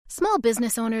Small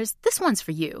business owners, this one's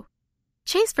for you.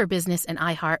 Chase for Business and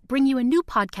iHeart bring you a new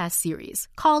podcast series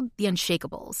called The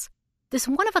Unshakables. This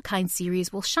one-of-a-kind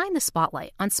series will shine the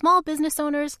spotlight on small business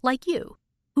owners like you,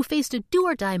 who faced a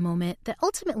do-or-die moment that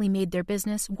ultimately made their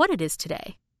business what it is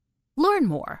today. Learn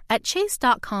more at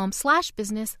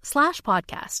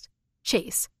chase.com/business/podcast.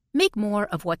 Chase, make more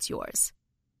of what's yours.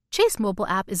 Chase mobile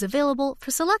app is available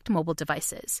for select mobile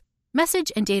devices. Message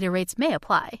and data rates may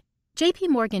apply. J.P.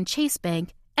 Morgan Chase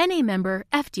Bank, N.A. member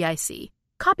FDIC.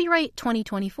 Copyright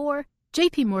 2024,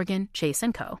 J.P. Morgan Chase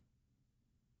 & Co.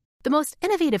 The most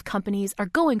innovative companies are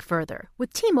going further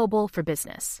with T-Mobile for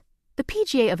Business. The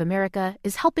PGA of America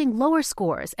is helping lower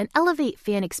scores and elevate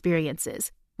fan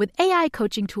experiences with AI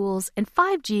coaching tools and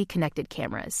 5G connected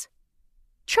cameras.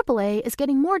 AAA is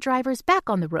getting more drivers back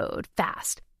on the road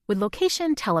fast with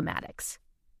location telematics.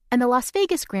 And the Las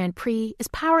Vegas Grand Prix is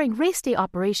powering race day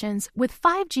operations with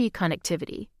 5G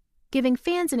connectivity, giving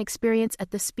fans an experience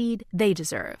at the speed they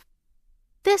deserve.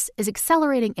 This is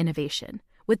accelerating innovation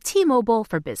with T-Mobile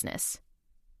for Business.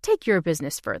 Take your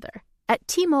business further at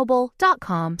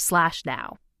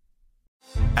T-Mobile.com/now.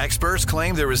 Experts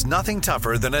claim there is nothing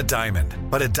tougher than a diamond.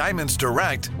 But at Diamonds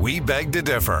Direct, we beg to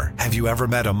differ. Have you ever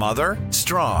met a mother?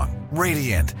 Strong,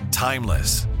 radiant,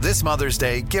 timeless. This Mother's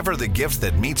Day, give her the gift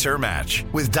that meets her match.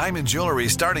 With diamond jewelry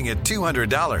starting at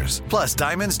 $200. Plus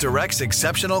Diamonds Direct's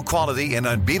exceptional quality and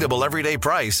unbeatable everyday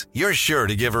price, you're sure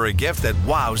to give her a gift that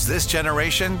wows this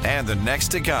generation and the next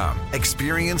to come.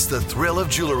 Experience the thrill of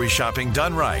jewelry shopping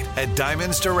done right at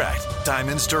Diamonds Direct.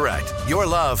 Diamonds Direct. Your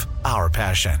love, our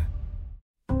passion.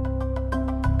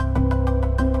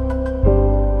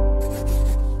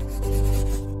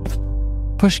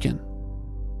 Pushkin.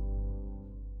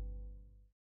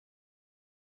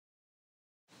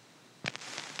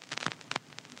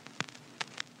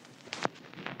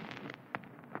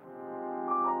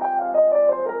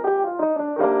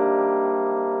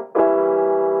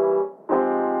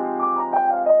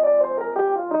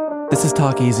 This is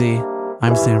Talk Easy.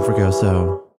 I'm Sam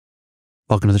Fragoso.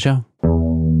 Welcome to the show.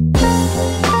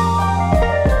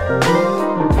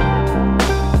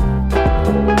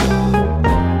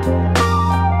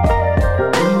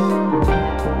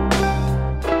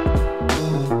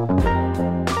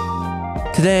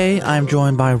 Today, I'm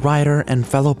joined by writer and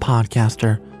fellow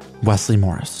podcaster Wesley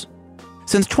Morris.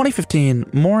 Since 2015,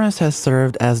 Morris has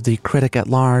served as the critic at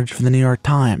large for the New York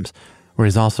Times, where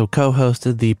he's also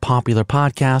co-hosted the popular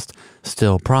podcast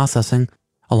Still Processing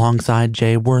alongside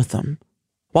Jay Wortham.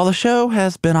 While the show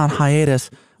has been on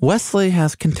hiatus, Wesley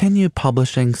has continued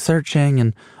publishing searching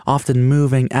and often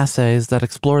moving essays that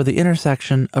explore the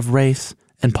intersection of race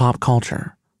and pop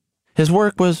culture. His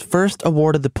work was first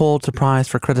awarded the Pulitzer Prize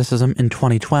for Criticism in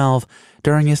 2012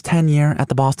 during his tenure at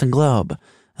the Boston Globe,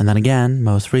 and then again,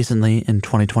 most recently in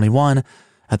 2021,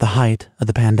 at the height of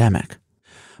the pandemic.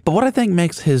 But what I think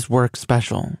makes his work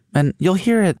special, and you'll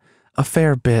hear it a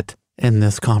fair bit in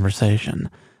this conversation,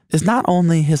 is not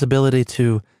only his ability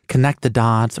to connect the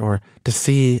dots or to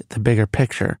see the bigger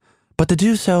picture, but to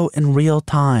do so in real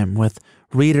time with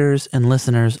readers and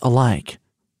listeners alike.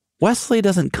 Wesley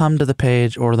doesn't come to the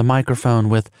page or the microphone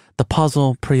with the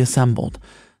puzzle pre-assembled.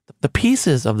 The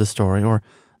pieces of the story or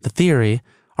the theory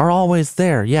are always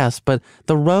there, yes, but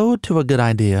the road to a good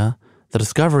idea, the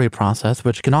discovery process,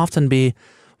 which can often be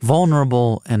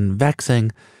vulnerable and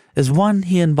vexing, is one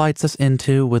he invites us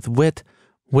into with wit,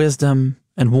 wisdom,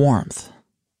 and warmth.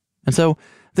 And so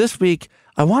this week,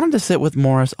 I wanted to sit with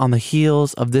Morris on the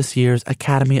heels of this year's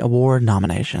Academy Award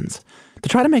nominations to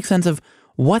try to make sense of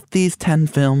what these 10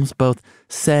 films both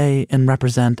say and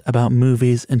represent about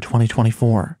movies in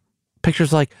 2024.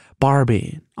 Pictures like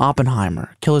Barbie,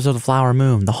 Oppenheimer, Killers of the Flower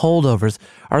Moon, The Holdovers,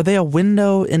 are they a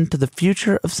window into the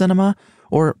future of cinema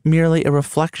or merely a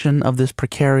reflection of this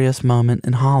precarious moment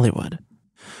in Hollywood?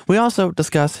 We also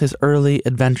discuss his early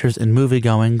adventures in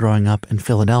moviegoing growing up in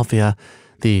Philadelphia,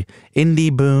 the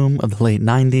indie boom of the late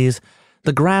 90s,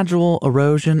 the gradual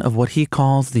erosion of what he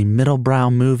calls the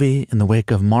middle-brow movie in the wake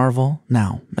of Marvel,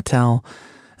 now Mattel,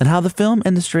 and how the film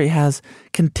industry has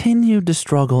continued to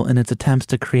struggle in its attempts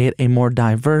to create a more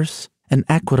diverse and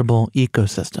equitable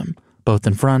ecosystem, both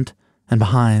in front and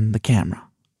behind the camera.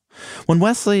 When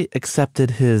Wesley accepted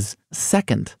his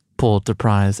second Pulitzer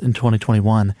Prize in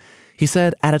 2021, he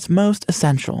said, at its most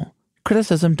essential,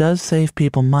 criticism does save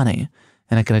people money,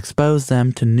 and it can expose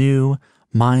them to new,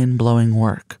 mind-blowing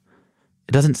work.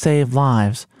 It doesn't save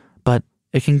lives, but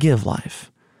it can give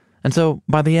life. And so,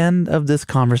 by the end of this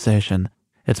conversation,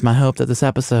 it's my hope that this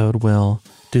episode will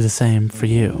do the same for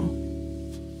you.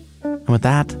 And with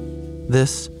that,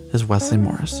 this is Wesley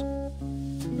Morris.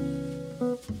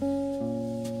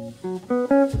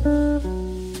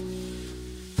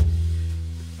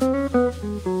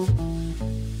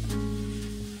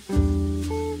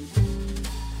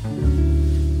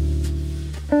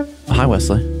 Hi,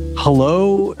 Wesley.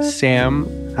 Hello, Sam.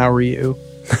 How are you?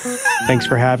 Thanks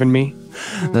for having me.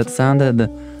 That sounded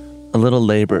a little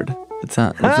labored.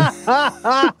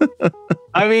 I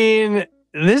mean,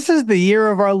 this is the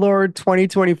year of our Lord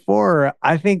 2024.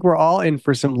 I think we're all in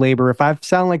for some labor. If I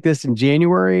sound like this in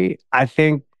January, I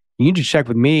think you need to check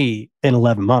with me in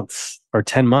 11 months or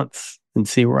 10 months and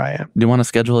see where I am. Do you want to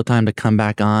schedule a time to come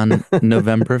back on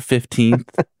November 15th,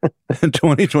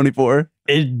 2024?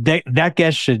 That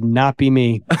guest should not be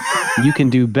me. You can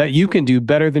do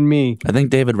better than me. I think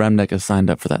David Remnick has signed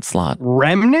up for that slot.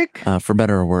 Remnick? For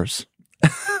better or worse.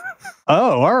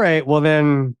 Oh, all right. Well,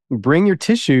 then bring your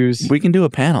tissues. We can do a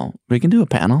panel. You've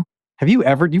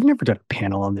never done a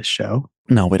panel on this show?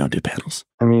 No, we don't do panels.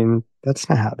 I mean, that's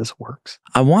not how this works.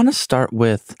 I want to start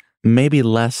with maybe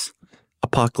less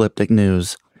apocalyptic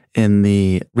news in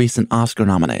the recent Oscar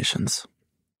nominations.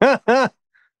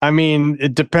 I mean,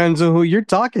 it depends on who you're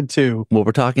talking to. Well,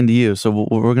 we're talking to you, so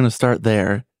we're going to start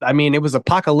there. I mean, it was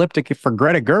apocalyptic for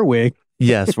Greta Gerwig.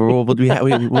 Yes,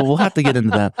 we'll have to get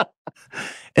into that.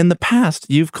 In the past,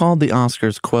 you've called the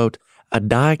Oscars, quote, a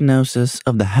diagnosis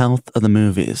of the health of the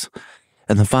movies.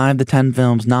 And the 5 to 10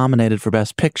 films nominated for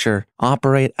Best Picture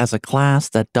operate as a class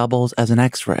that doubles as an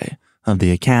X-ray of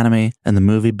the Academy and the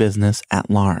movie business at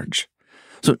large.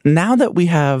 So now that we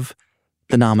have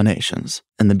the nominations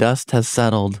and the dust has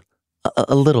settled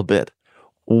a little bit,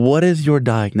 what is your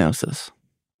diagnosis?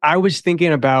 I was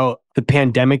thinking about the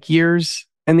pandemic years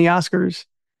and the Oscars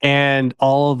and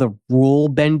all of the rule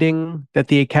bending that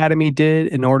the Academy did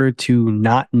in order to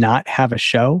not have a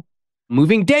show.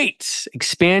 Moving dates,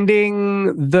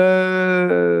 expanding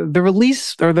the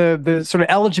release or the sort of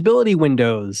eligibility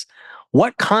windows.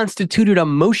 What constituted a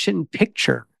motion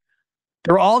picture?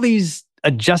 There were all these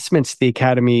adjustments the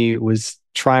Academy was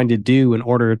trying to do in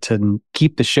order to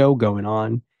keep the show going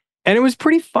on. And it was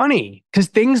pretty funny because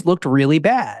things looked really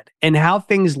bad. And how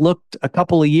things looked a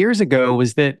couple of years ago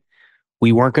was that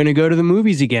we weren't going to go to the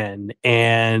movies again.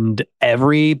 And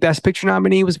every Best Picture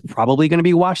nominee was probably going to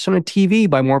be watched on a TV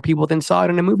by more people than saw it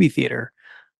in a movie theater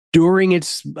during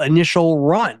its initial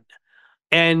run.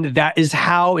 And that is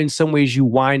how, in some ways, you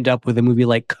wind up with a movie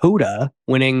like Coda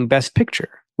winning Best Picture,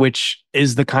 which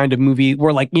is the kind of movie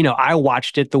where, like, you know, I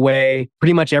watched it the way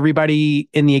pretty much everybody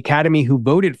in the Academy who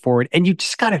voted for it. And you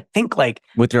just got to think, like,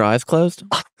 with your eyes closed?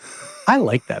 I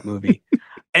like that movie.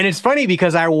 And it's funny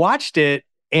because I watched it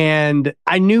and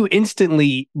I knew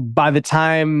instantly by the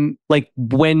time, like,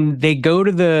 when they go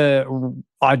to the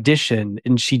audition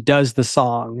and she does the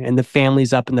song and the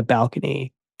family's up in the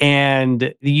balcony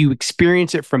and you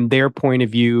experience it from their point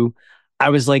of view, I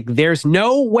was like, there's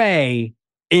no way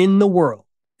in the world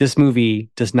this movie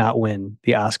does not win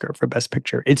the Oscar for Best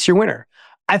Picture. It's your winner.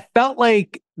 I felt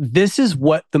like this is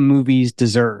what the movies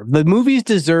deserve. The movies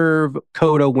deserve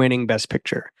Coda winning Best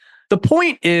Picture. The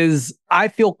point is, I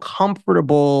feel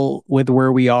comfortable with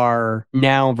where we are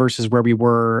now versus where we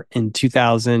were in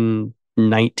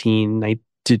 2019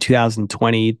 to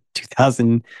 2020,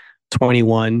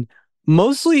 2021,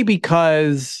 mostly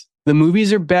because the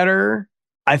movies are better.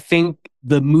 I think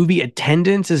the movie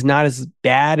attendance is not as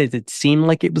bad as it seemed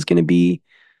like it was going to be.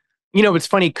 You know, it's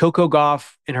funny, Coco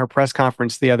Gauff in her press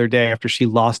conference the other day after she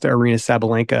lost to Aryna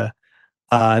Sabalenka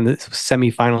in the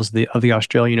semifinals of the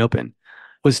Australian Open,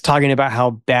 was talking about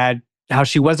how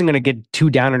she wasn't going to get too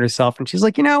down on herself. And she's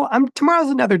like, you know, tomorrow's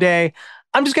another day.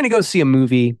 I'm just going to go see a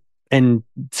movie and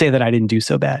say that I didn't do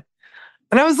so bad.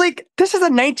 And I was like, this is a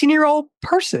 19-year-old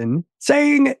person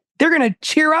saying they're going to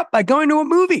cheer up by going to a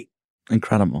movie.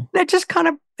 Incredible. And it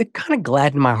kind of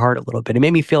gladdened my heart a little bit. It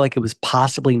made me feel like it was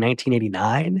possibly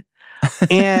 1989.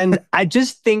 And I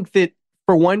just think that,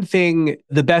 for one thing,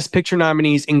 the Best Picture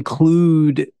nominees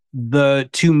include the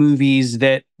 2 movies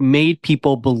that made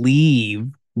people believe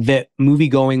that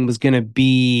moviegoing was going to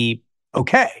be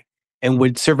okay and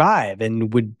would survive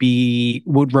and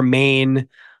would remain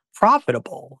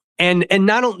profitable. And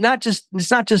it's not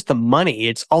just the money,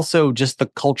 it's also just the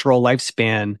cultural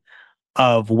lifespan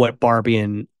of what Barbie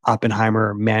and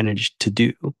Oppenheimer managed to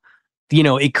do. You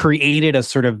know, it created a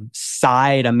sort of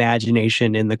side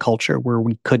imagination in the culture where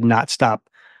we could not stop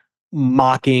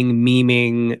mocking,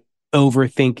 memeing,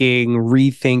 overthinking,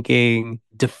 rethinking,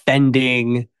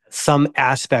 defending some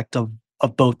aspect of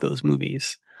both those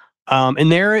movies.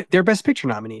 And they're Best Picture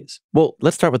nominees. Well,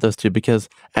 let's start with those two, because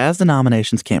as the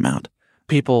nominations came out,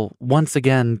 people once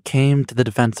again came to the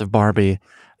defense of Barbie,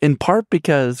 in part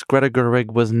because Greta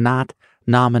Gerwig was not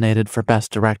nominated for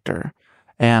Best Director,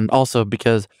 and also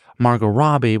because Margot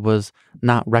Robbie was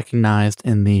not recognized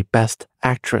in the Best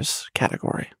Actress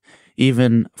category.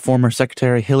 Even former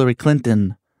Secretary Hillary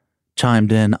Clinton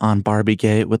chimed in on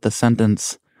Barbiegate with the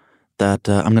sentence that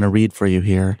I'm going to read for you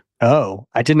here. Oh,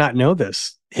 I did not know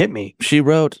this. Hit me. She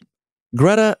wrote,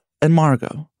 Greta and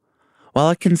Margot,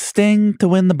 while it can sting to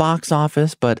win the box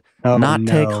office, but not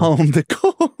take home the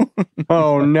gold.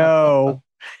 Oh, no.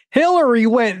 Hillary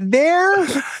went there?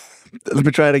 Let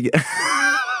me try it again.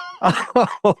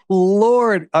 Oh,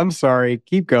 Lord. I'm sorry.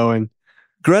 Keep going.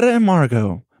 Greta and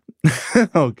Margot.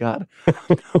 Oh, God.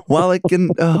 While it can...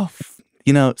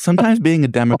 sometimes being a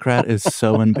Democrat is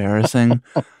so embarrassing.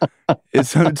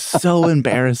 It's so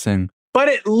embarrassing. But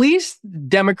at least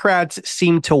Democrats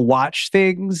seem to watch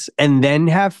things and then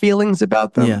have feelings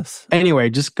about them. Yes. Anyway,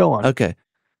 just go on. Okay.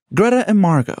 Greta and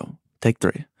Margot, take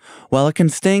 3. While it can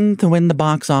sting to win the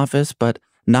box office, but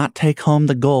not take home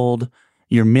the gold,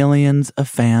 your millions of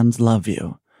fans love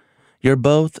you. You're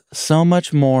both so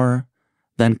much more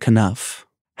than Knuff.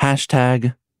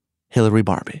 Hashtag Hillary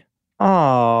Barbie.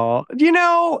 Oh,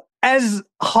 as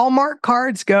Hallmark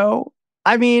cards go,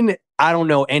 I mean, I don't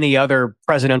know any other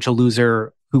presidential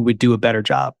loser who would do a better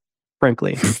job,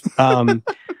 frankly.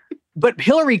 But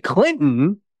Hillary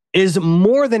Clinton is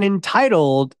more than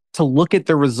entitled to look at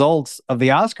the results of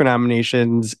the Oscar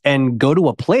nominations and go to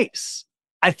a place.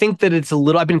 I think that it's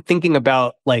I've been thinking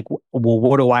about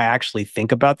what do I actually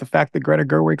think about the fact that Greta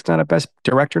Gerwig's not a Best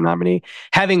Director nominee,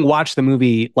 having watched the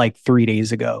movie 3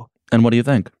 days ago. And what do you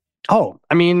think? Oh,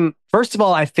 I mean, first of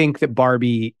all, I think that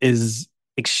Barbie is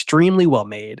extremely well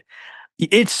made.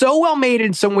 It's so well made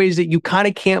in some ways that you kind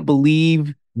of can't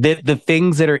believe that the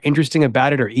things that are interesting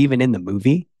about it are even in the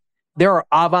movie. There are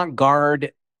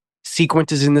avant-garde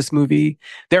sequences in this movie.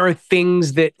 There are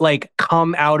things that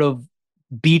come out of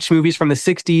beach movies from the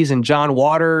 60s and John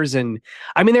Waters. And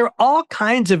I mean, there are all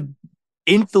kinds of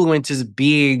influences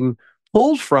being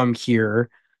pulled from here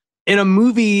in a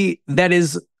movie that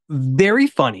is very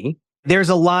funny. There's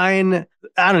a line,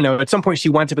 I don't know, at some point she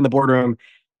winds up in the boardroom.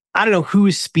 I don't know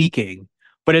who's speaking,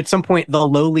 but at some point the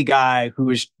lowly guy who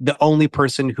is the only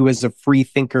person who is a free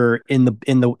thinker in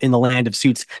the land of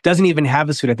suits doesn't even have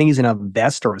a suit. I think he's in a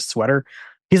vest or a sweater.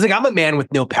 He's like, I'm a man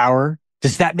with no power.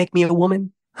 Does that make me a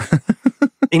woman?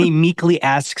 And he meekly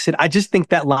asks it. I just think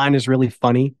that line is really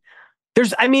funny.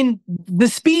 The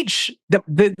speech,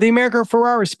 the America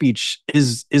Ferrera speech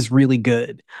is really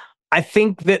good. I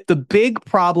think that the big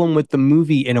problem with the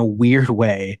movie in a weird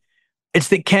way, it's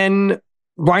that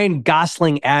Ryan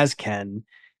Gosling as Ken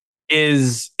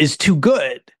is too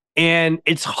good. And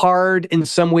it's hard in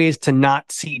some ways to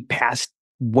not see past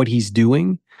what he's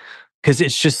doing because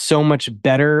it's just so much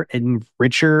better and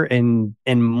richer and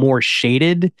more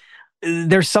shaded.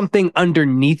 There's something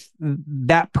underneath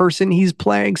that person he's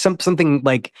playing, something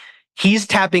like he's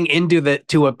tapping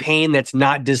into a pain that's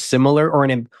not dissimilar or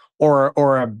an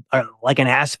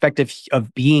aspect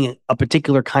of being a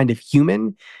particular kind of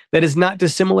human that is not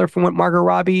dissimilar from what Margot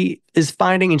Robbie is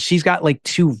finding. And she's got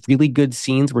 2 really good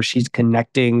scenes where she's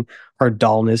connecting her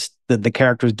dullness, the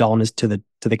character's dullness to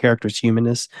the character's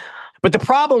humanness. But the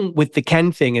problem with the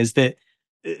Ken thing is that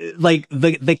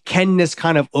the Kenness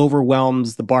kind of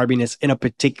overwhelms the Barbiness in a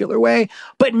particular way,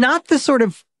 but not the sort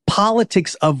of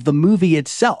politics of the movie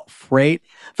itself, right?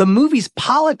 The movie's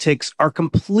politics are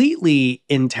completely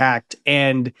intact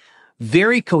and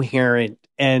very coherent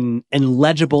and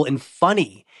legible and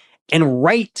funny and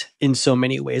right in so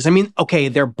many ways. I mean, okay,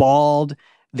 they're bald,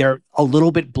 they're a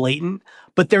little bit blatant,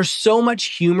 but there's so much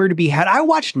humor to be had. I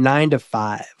watched 9 to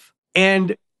 5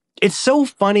 and it's so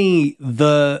funny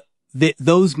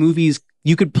those movies,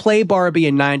 you could play Barbie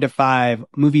and 9 to 5,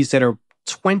 movies that are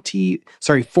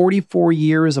 44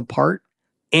 years apart,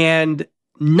 and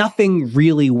nothing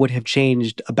really would have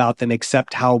changed about them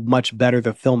except how much better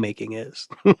the filmmaking is.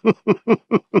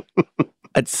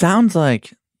 It sounds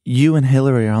like you and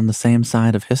Hillary are on the same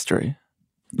side of history.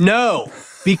 No,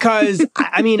 because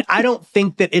I don't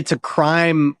think that it's a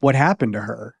crime what happened to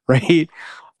her, right?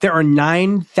 There are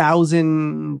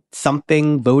 9,000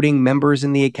 something voting members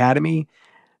in the Academy.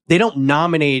 They don't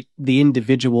nominate the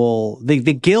individual. The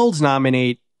guilds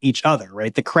nominate each other,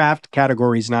 right? The craft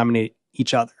categories nominate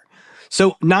each other.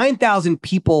 So 9,000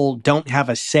 people don't have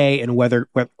a say in whether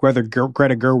Greta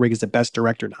Gerwig is the Best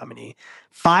Director nominee.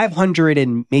 500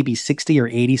 and maybe 60 or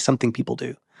 80 something people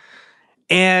do.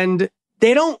 And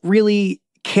they don't really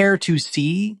care to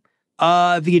see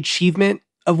the achievement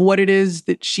of what it is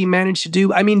that she managed to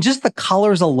do. I mean, just the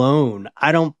colors alone.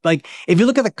 I don't if you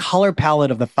look at the color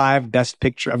palette of the 5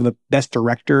 Best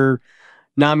Director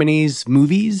nominees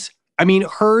movies, I mean,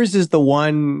 hers is the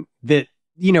one that,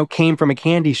 came from a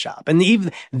candy shop. And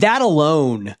even that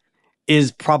alone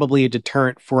is probably a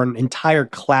deterrent for an entire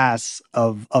class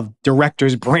of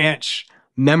director's branch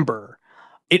member.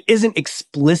 It isn't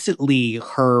explicitly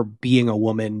her being a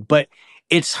woman, but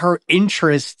it's her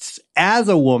interests as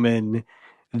a woman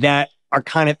that are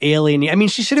kind of alienating. I mean,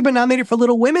 she should have been nominated for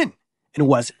Little Women and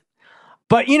wasn't.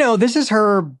 But, this is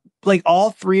her, like,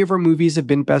 all three of her movies have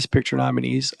been Best Picture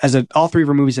nominees. All three of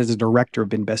her movies as a director have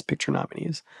been Best Picture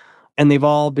nominees. And they've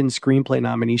all been screenplay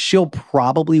nominees. She'll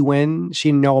probably win.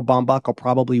 She and Noah Baumbach will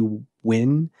probably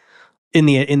win in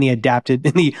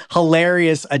the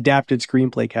hilarious adapted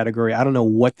screenplay category. I don't know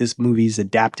what this movie's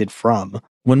adapted from.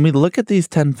 When we look at these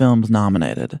 10 films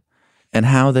nominated and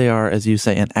how they are, as you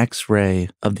say, an X-ray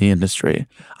of the industry,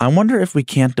 I wonder if we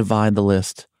can't divide the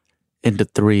list into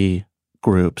 3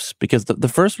 groups, because the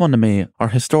first one to me are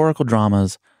historical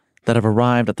dramas that have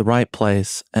arrived at the right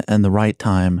place and the right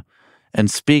time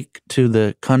and speak to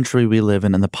the country we live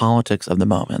in and the politics of the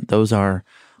moment. Those are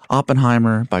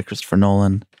Oppenheimer by Christopher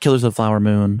Nolan, Killers of the Flower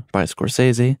Moon by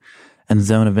Scorsese, and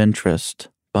Zone of Interest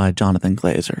by Jonathan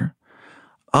Glazer.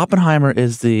 Oppenheimer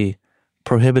is the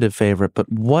prohibitive favorite,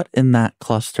 but what in that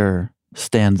cluster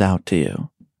stands out to you?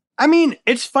 I mean,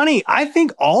 it's funny. I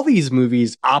think all these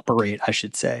movies operate, I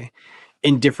should say,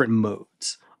 in different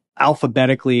modes.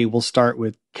 Alphabetically, we'll start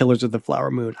with Killers of the Flower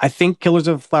Moon. I think Killers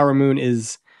of the Flower Moon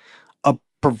is a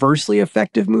perversely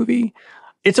effective movie.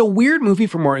 It's a weird movie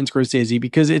for Martin Scorsese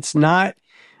because it's not,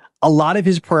 a lot of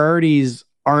his priorities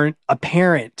aren't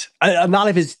apparent. A lot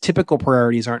of his typical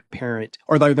priorities aren't apparent,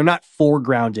 or they're not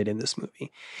foregrounded in this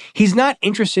movie. He's not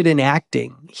interested in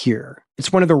acting here.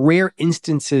 It's one of the rare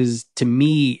instances to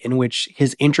me in which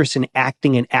his interest in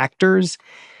acting and actors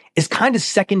is kind of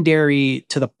secondary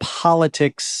to the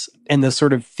politics and the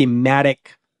sort of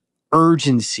thematic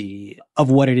urgency of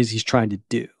what it is he's trying to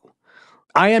do.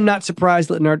 I am not surprised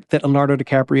that Leonardo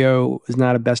DiCaprio is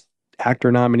not a Best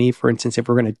Actor nominee, for instance, if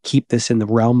we're going to keep this in the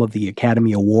realm of the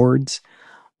Academy Awards.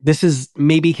 This is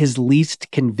maybe his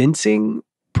least convincing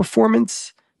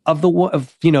performance of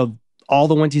all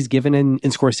the ones he's given in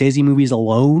Scorsese movies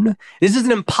alone. This is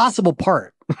an impossible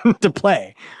part to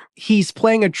play. He's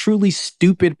playing a truly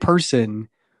stupid person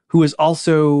who is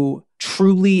also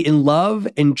truly in love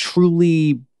and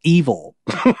truly evil.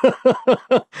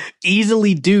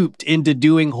 Easily duped into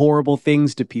doing horrible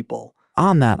things to people.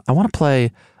 On that, I want to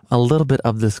play a little bit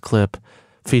of this clip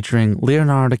featuring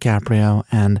Leonardo DiCaprio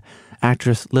and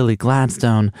actress Lily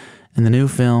Gladstone in the new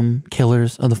film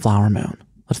Killers of the Flower Moon.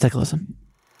 Let's take a listen.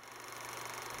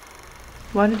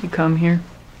 Why did you come here?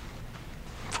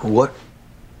 For what?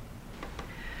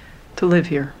 To live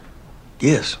here.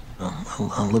 Yes,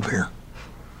 I live here.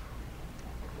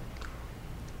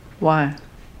 Why?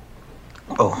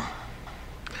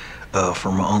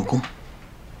 For my uncle.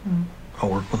 I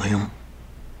work with him.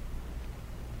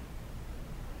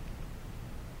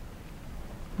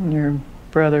 Your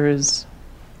brother is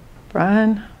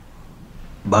Brian?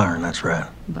 Byron, that's right.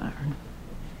 Byron.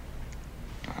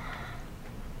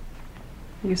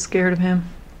 You scared of him?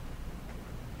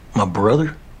 My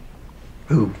brother?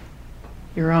 Who?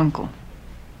 Your uncle.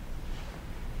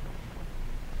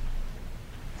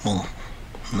 Well,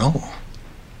 no.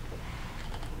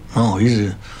 No,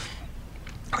 he's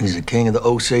the king of the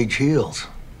Osage Hills.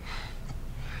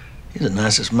 He's the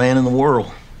nicest man in the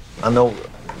world. I know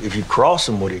if you cross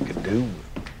him, what he could do.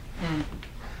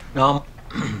 No,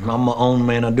 I'm my own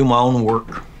man. I do my own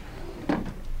work.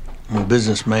 I'm a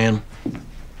businessman.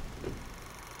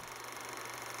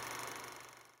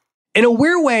 In a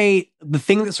weird way, the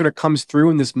thing that sort of comes through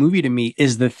in this movie to me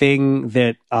is the thing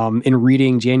that in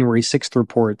reading January 6th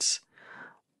reports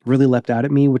really leapt out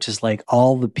at me, which is like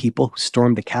all the people who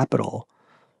stormed the Capitol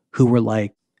who were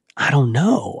like, I don't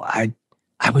know,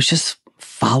 I was just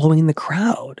following the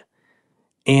crowd.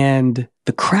 And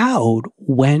the crowd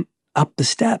went up the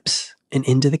steps and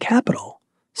into the Capitol.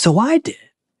 So I did.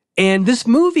 And this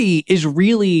movie is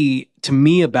really, to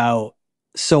me, about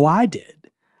so I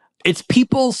did. It's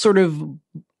people sort of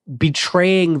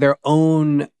betraying their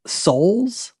own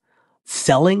souls,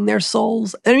 selling their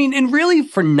souls. I mean, and really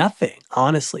for nothing,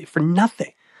 honestly, for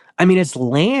nothing. I mean, it's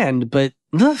land, but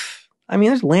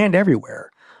there's land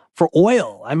everywhere. For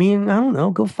oil, I mean, I don't know,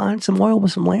 go find some oil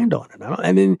with some land on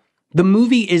it. The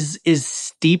movie is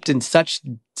steeped in such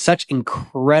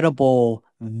incredible,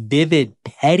 vivid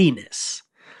pettiness.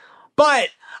 But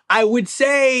I would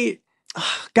say,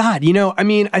 God,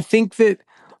 I think that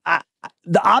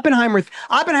the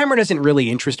Oppenheimer doesn't really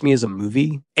interest me as a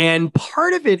movie. And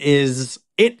part of it is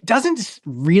it doesn't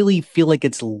really feel like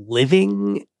it's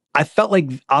living. I felt like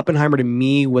Oppenheimer to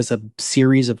me was a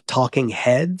series of talking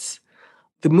heads.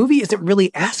 The movie isn't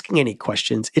really asking any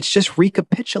questions. It's just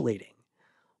recapitulating.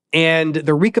 And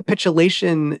the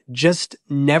recapitulation just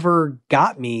never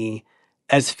got me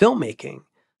as filmmaking.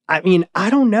 I mean, I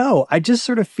don't know. I just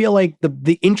sort of feel like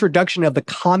the introduction of the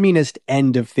communist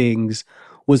end of things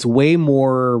was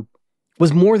more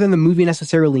than the movie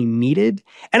necessarily needed.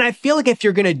 And I feel like if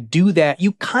you're going to do that,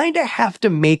 you kind of have to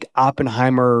make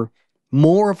Oppenheimer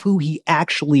more of who he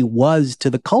actually was to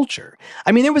the culture.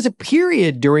 I mean, there was a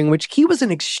period during which he was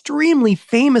an extremely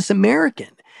famous American,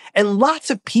 and lots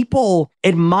of people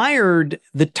admired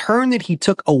the turn that he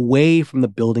took away from the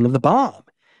building of the bomb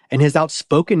and his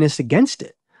outspokenness against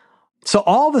it. So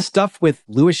all the stuff with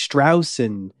Louis Strauss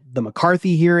and the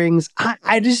McCarthy hearings,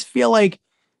 I just feel like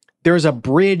there's a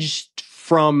bridge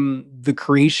from the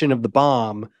creation of the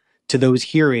bomb to those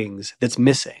hearings that's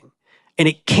missing. And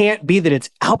it can't be that it's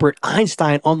Albert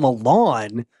Einstein on the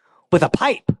lawn with a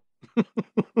pipe.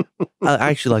 I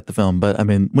actually like the film, but I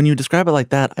mean, when you describe it like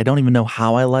that, I don't even know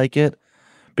how I like it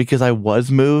because I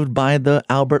was moved by the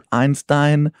Albert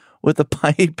Einstein with a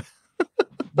pipe.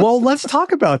 Well, let's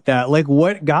talk about that. Like,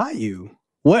 what got you?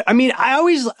 What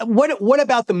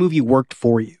about the movie worked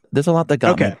for you? There's a lot that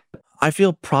got me. I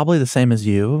feel probably the same as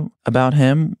you about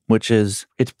him, which is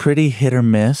it's pretty hit or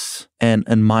miss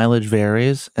and mileage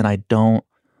varies. And I don't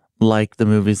like the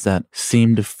movies that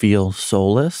seem to feel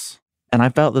soulless. And I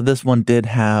felt that this one did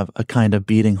have a kind of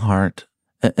beating heart,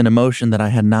 an emotion that I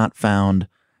had not found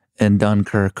in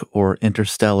Dunkirk or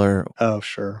Interstellar. Oh,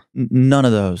 sure. None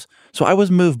of those. So I was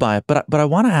moved by it. But I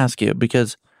want to ask you,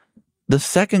 because the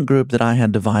second group that I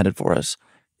had divided for us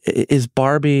is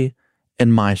Barbie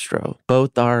and Maestro.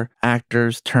 Both are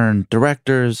actors turned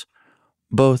directors.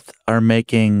 Both are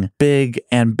making big,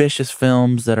 ambitious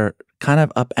films that are kind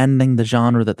of upending the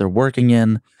genre that they're working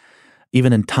in.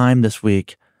 Even in Time this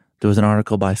week, there was an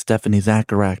article by Stephanie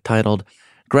Zacharek titled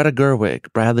Greta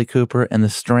Gerwig, Bradley Cooper, and the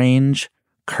Strange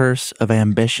Curse of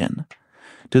Ambition.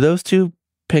 Do those two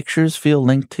pictures feel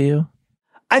linked to you?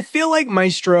 I feel like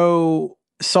Maestro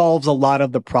solves a lot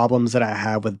of the problems that I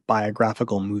have with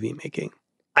biographical movie making.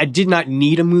 I did not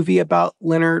need a movie about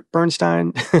Leonard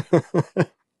Bernstein,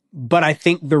 but I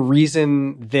think the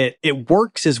reason that it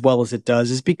works as well as it does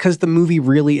is because the movie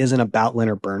really isn't about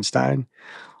Leonard Bernstein.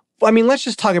 I mean, let's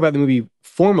just talk about the movie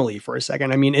formally for a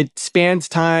second. I mean, it spans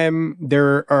time.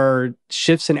 There are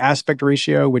shifts in aspect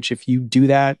ratio, which if you do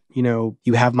that,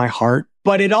 you have my heart.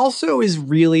 But it also is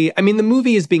really, I mean, the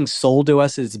movie is being sold to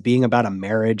us as being about a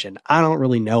marriage. And I don't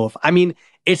really know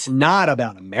it's not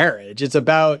about a marriage. It's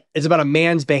about a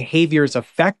man's behavior's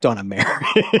effect on a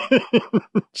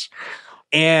marriage.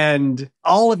 And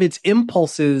all of its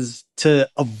impulses to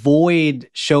avoid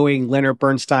showing Leonard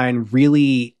Bernstein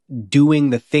really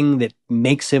doing the thing that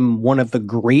makes him one of the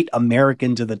great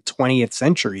Americans of the 20th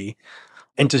century,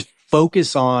 and to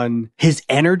focus on his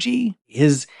energy,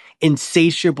 his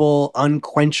insatiable,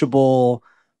 unquenchable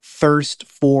thirst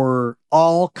for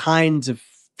all kinds of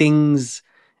things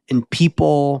and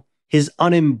people, his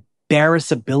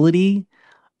unembarrassability.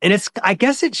 And I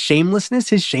guess it's shamelessness,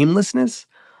 his shamelessness.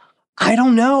 I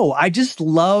don't know. I just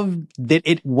loved that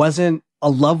it wasn't a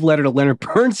love letter to Leonard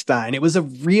Bernstein. It was a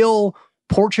real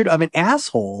portrait of an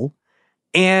asshole.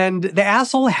 And the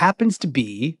asshole happens to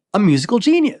be a musical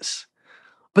genius.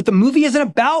 But the movie isn't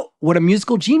about what a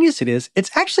musical genius it is.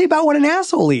 It's actually about what an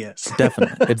asshole he is.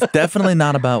 Definitely. It's definitely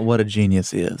not about what a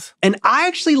genius is. And I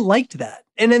actually liked that.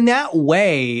 And in that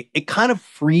way, it kind of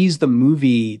frees the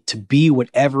movie to be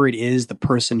whatever it is the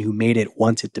person who made it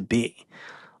wants it to be.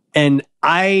 And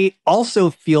I also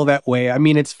feel that way. I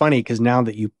mean, it's funny because now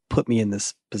that you put me in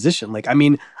this position,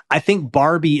 I think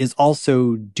Barbie is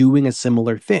also doing a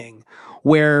similar thing,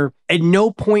 where at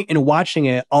no point in watching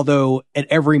it, although at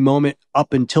every moment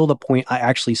up until the point I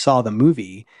actually saw the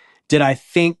movie, did I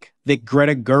think that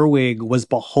Greta Gerwig was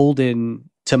beholden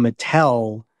to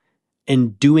Mattel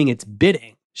and doing its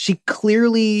bidding. She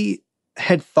clearly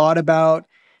had thought about,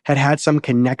 had some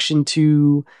connection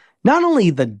to not only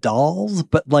the dolls,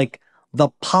 but like the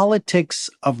politics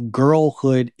of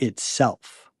girlhood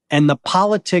itself and the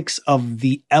politics of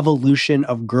the evolution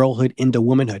of girlhood into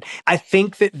womanhood. I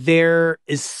think that there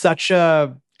is such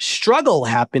a struggle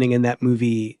happening in that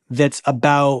movie that's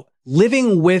about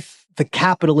living with the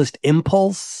capitalist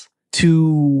impulse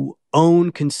to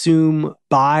own, consume,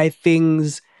 buy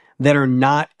things that are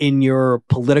not in your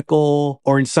political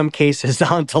or in some cases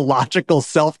ontological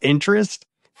self-interest,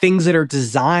 things that are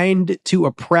designed to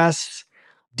oppress,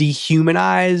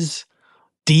 dehumanize,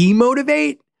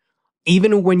 demotivate.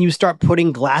 Even when you start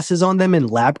putting glasses on them and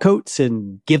lab coats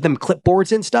and give them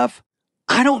clipboards and stuff,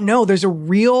 I don't know. There's a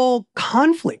real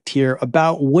conflict here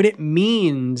about what it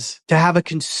means to have a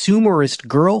consumerist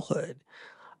girlhood.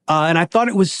 And I thought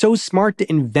it was so smart to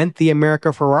invent the America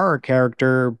Ferrera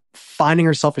character finding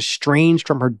herself estranged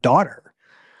from her daughter.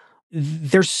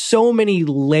 there's so many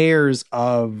layers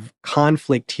of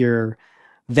conflict here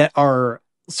that are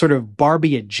sort of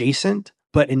Barbie adjacent,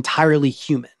 but entirely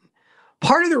human.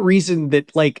 Part of the reason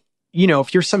that, like, you know,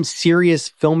 if you're some serious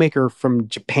filmmaker from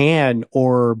Japan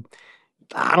or,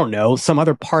 I don't know, some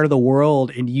other part of the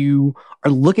world, and you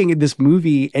are looking at this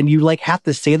movie and you like have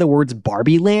to say the words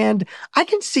Barbie Land, I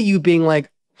can see you being like,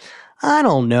 I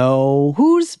don't know,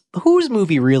 whose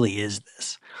movie really is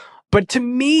this? But to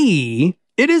me,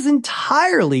 it is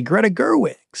entirely Greta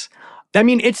Gerwig's. I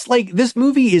mean, it's like this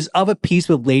movie is of a piece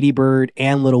with Lady Bird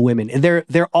and Little Women, and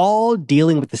they're all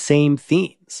dealing with the same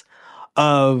themes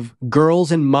of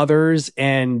girls and mothers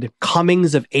and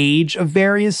comings of age of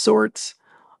various sorts.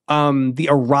 The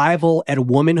arrival at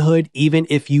womanhood, even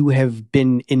if you have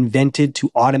been invented to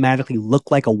automatically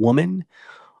look like a woman,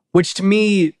 which to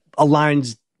me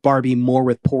aligns Barbie more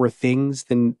with Poor Things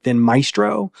than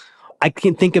Maestro. I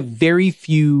can think of very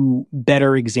few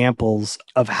better examples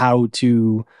of how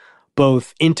to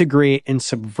both integrate and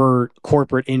subvert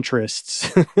corporate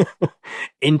interests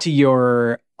into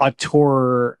your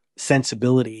auteur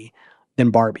sensibility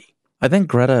than Barbie. I think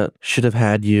Greta should have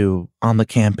had you on the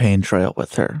campaign trail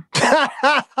with her.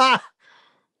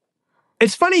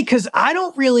 It's funny because I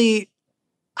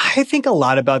think a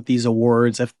lot about these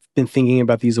awards. I've been thinking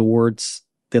about these awards,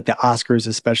 that the Oscars,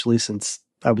 especially since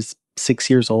I was 7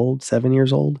 years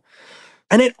old.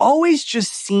 And it always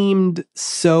just seemed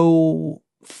so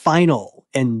final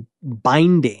and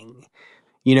binding,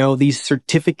 you know, these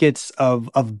certificates of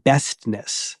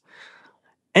bestness.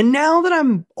 And now that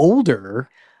I'm older,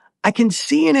 I can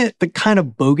see in it the kind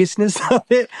of bogusness of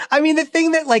it. I mean, the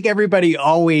thing that like everybody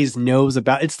always knows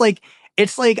about, it's like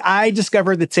I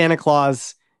discovered that Santa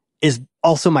Claus is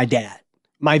also my dad.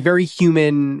 My very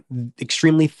human,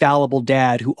 extremely fallible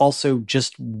dad who also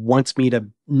just wants me to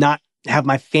not have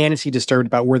my fantasy disturbed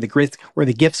about where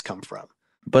the gifts come from.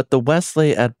 But the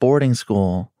Wesley at boarding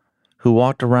school who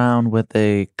walked around with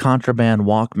a contraband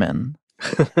Walkman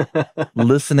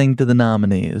listening to the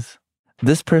nominees,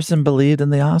 this person believed in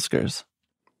the Oscars.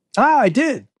 I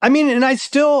did. I mean, and I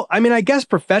guess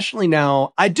professionally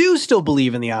now, I do still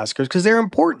believe in the Oscars because they're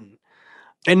important.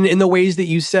 And in the ways that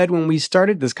you said when we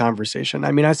started this conversation,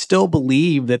 I mean, I still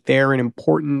believe that they're an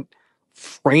important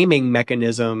framing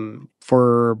mechanism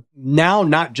for now,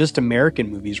 not just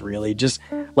American movies, really, just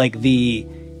like the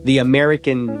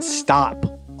American stop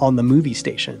on the movie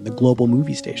station, the global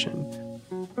movie station.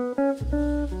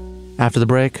 After the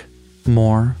break,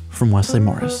 more from Wesley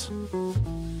Morris.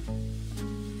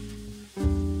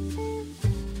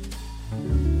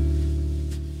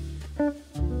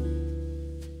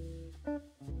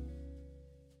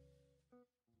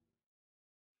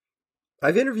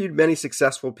 I've interviewed many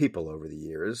successful people over the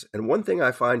years, and one thing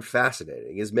I find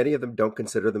fascinating is many of them don't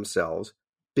consider themselves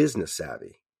business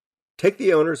savvy. Take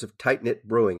the owners of Tight Knit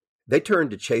Brewing. They turned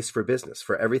to Chase for business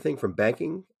for everything from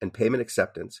banking and payment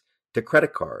acceptance to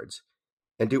credit cards,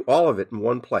 and do all of it in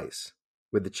one place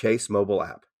with the Chase mobile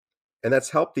app. And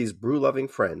that's helped these brew-loving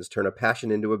friends turn a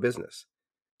passion into a business.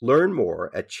 Learn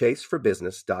more at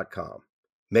chaseforbusiness.com.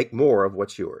 Make more of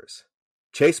what's yours.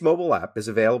 Chase mobile app is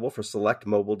available for select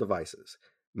mobile devices.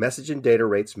 Message and data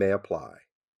rates may apply.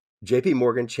 JP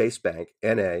Morgan Chase Bank,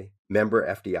 N.A., member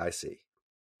FDIC.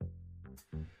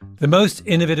 The most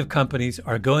innovative companies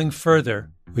are going further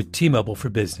with T-Mobile for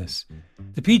Business.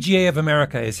 The PGA of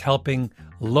America is helping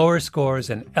lower scores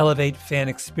and elevate fan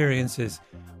experiences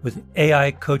with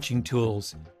AI coaching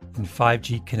tools and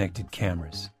 5G connected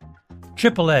cameras.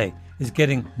 AAA is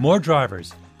getting more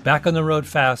drivers back on the road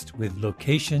fast with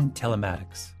location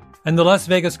telematics. And the Las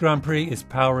Vegas Grand Prix is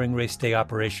powering race day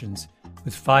operations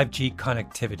with 5G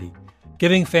connectivity,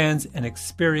 giving fans an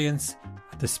experience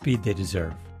at the speed they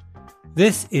deserve.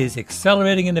 This is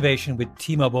accelerating innovation with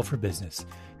T-Mobile for Business.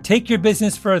 Take your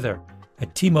business further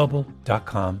at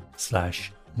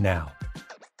T-Mobile.com/now.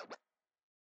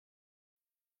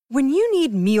 When you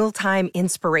need mealtime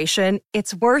inspiration,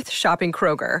 it's worth shopping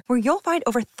Kroger, where you'll find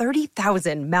over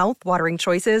 30,000 mouth-watering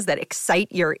choices that excite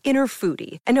your inner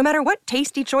foodie. And no matter what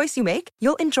tasty choice you make,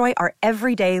 you'll enjoy our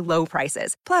everyday low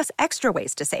prices, plus extra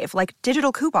ways to save, like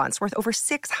digital coupons worth over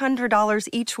 $600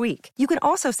 each week. You can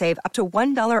also save up to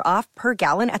 $1 off per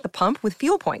gallon at the pump with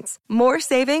fuel points. More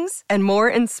savings and more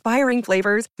inspiring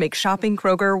flavors make shopping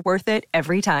Kroger worth it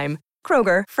every time.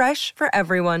 Kroger, fresh for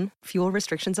everyone. Fuel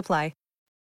restrictions apply.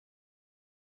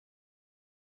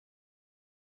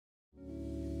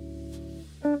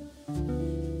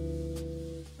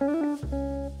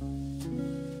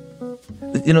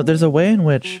 You know, there's a way in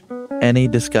which any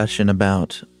discussion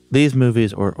about these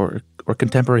movies or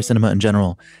contemporary cinema in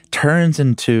general turns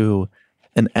into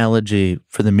an elegy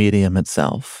for the medium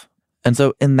itself. And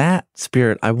so in that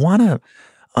spirit, I want to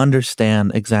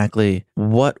understand exactly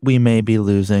what we may be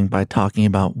losing by talking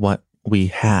about what we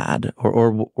had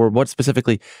or what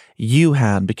specifically you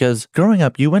had. Because growing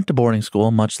up, you went to boarding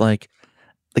school, much like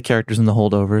the characters in The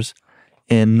Holdovers,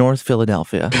 in North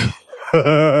Philadelphia.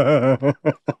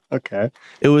 Okay.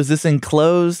 It was this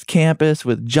enclosed campus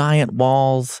with giant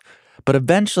walls, but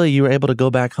eventually you were able to go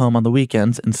back home on the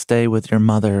weekends and stay with your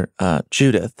mother,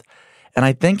 Judith. And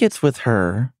I think it's with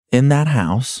her in that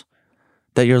house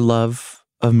that your love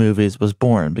of movies was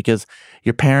born, because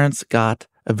your parents got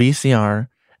a VCR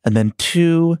and then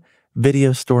 2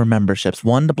 video store memberships,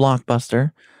 one to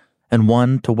Blockbuster and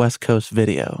one to West Coast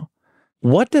Video.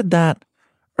 What did that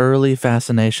early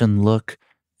fascination look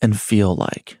and feel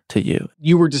like to you?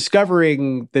 You were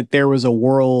discovering that there was a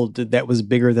world that was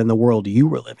bigger than the world you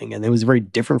were living in. It was very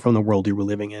different from the world you were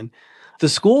living in. The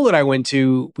school that I went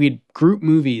to, we had group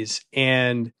movies,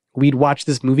 and we'd watch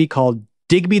this movie called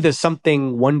Digby the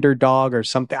Something Wonder Dog or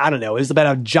something. I don't know. It was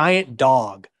about a giant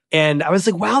dog. And I was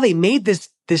like, wow, they made this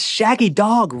shaggy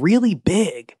dog really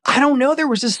big. I don't know. There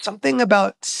was just something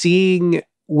about seeing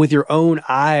with your own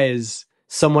eyes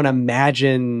someone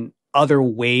imagine other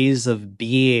ways of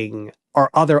being or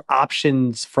other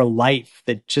options for life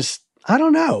that just, I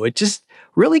don't know, it just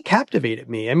really captivated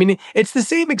me. I mean, it's the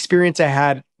same experience I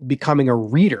had becoming a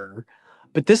reader,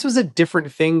 but this was a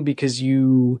different thing because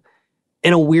you,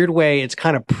 in a weird way, it's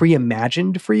kind of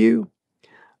pre-imagined for you.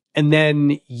 And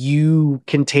then you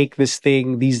can take this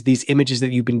thing, these images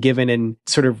that you've been given, and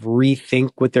sort of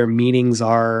rethink what their meanings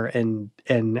are and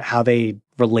how they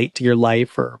relate to your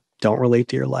life or don't relate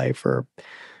to your life, or,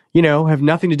 you know, have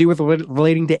nothing to do with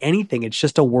relating to anything. It's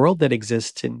just a world that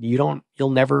exists, and you'll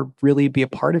never really be a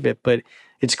part of it, but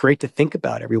it's great to think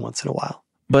about every once in a while.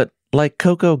 But like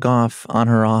Coco Gauff on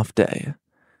her off day,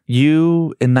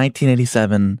 you in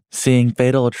 1987 seeing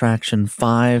Fatal Attraction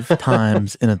 5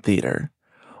 times in a theater.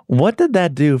 What did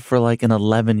that do for like an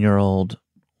 11-year-old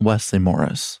Wesley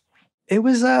Morris? It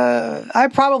was, I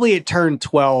probably had turned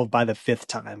 12 by the 5th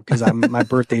time because my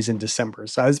birthday's in December.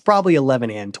 So I was probably 11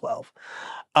 and 12.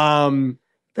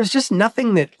 There's just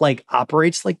nothing that like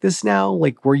operates like this now,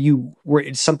 like where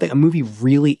it's something, a movie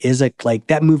really is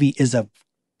that movie is a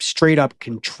straight up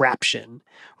contraption,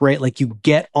 right? Like you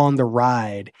get on the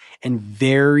ride and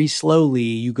very slowly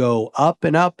you go up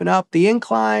and up and up the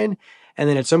incline. And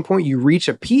then at some point you reach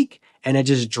a peak and it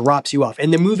just drops you off.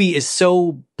 And the movie is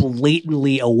so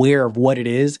blatantly aware of what it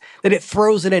is that it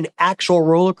throws in an actual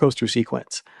roller coaster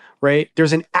sequence, right?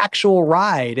 There's an actual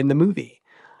ride in the movie.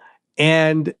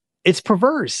 And it's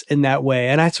perverse in that way.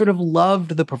 And I sort of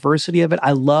loved the perversity of it.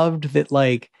 I loved that,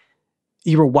 like,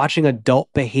 you were watching adult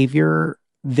behavior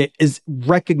that is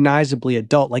recognizably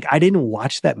adult. Like, I didn't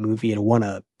watch that movie and want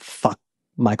to fuck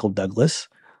Michael Douglas.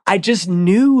 I just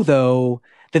knew, though,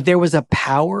 that there was a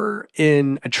power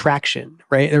in attraction,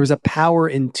 right? There was a power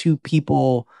in 2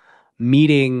 people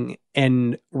meeting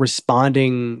and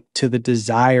responding to the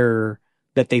desire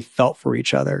that they felt for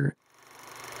each other.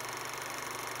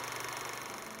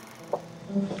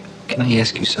 Can I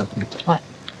ask you something? What?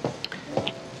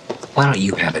 Why don't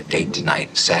you have a date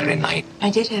tonight, Saturday night? I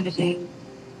did have a date.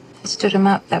 I stood him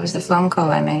up. That was the phone call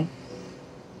I made.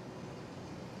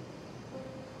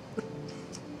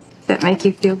 Does that make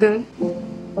you feel good?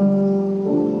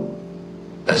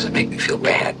 Does it make me feel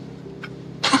bad?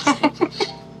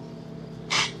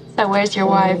 So where's your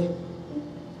wife?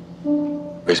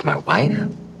 Where's my wife?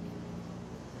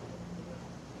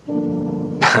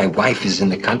 My wife is in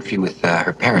the country with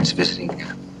her parents visiting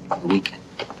on the weekend.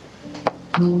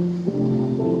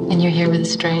 And you're here with a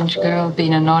strange girl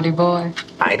being a naughty boy?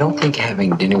 I don't think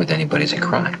having dinner with anybody is a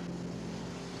crime.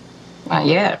 Not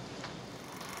yet.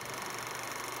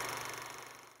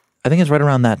 I think it's right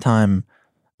around that time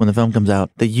when the film comes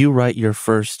out that you write your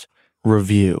first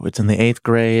review. It's in the 8th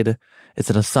grade. It's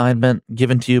an assignment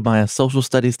given to you by a social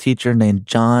studies teacher named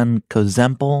John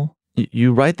Kozempel.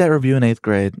 You write that review in 8th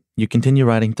grade. You continue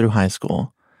writing through high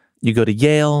school. You go to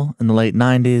Yale in the late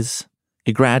 90s.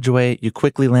 You graduate. You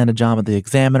quickly land a job at the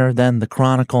Examiner, then the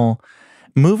Chronicle.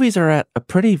 Movies are at a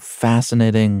pretty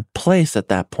fascinating place at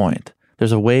that point.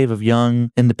 There's a wave of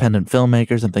young independent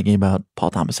filmmakers. I'm thinking about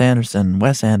Paul Thomas Anderson,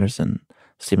 Wes Anderson,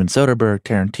 Steven Soderbergh,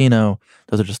 Tarantino.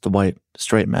 Those are just the white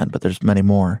straight men, but there's many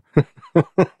more.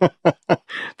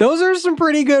 Those are some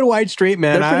pretty good white straight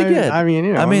men. They're pretty good. I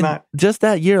mean, just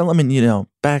that year,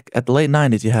 back at the late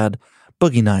 90s, you had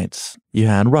Boogie Nights, you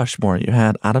had Rushmore, you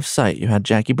had Out of Sight, you had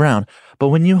Jackie Brown. But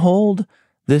when you hold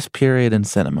this period in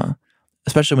cinema,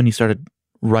 especially when you started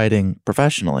writing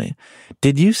professionally,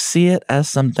 did you see it as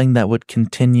something that would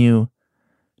continue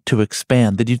to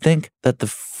expand? Did you think that the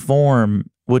form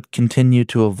would continue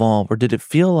to evolve? Or did it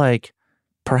feel like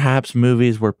perhaps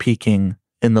movies were peaking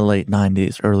in the late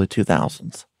 90s, early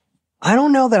 2000s? I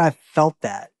don't know that I felt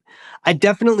that. I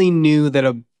definitely knew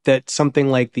that something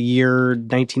like the year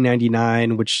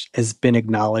 1999, which has been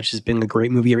acknowledged as being a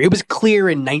great movie year, it was clear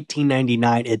in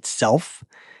 1999 itself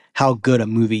how good a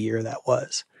movie year that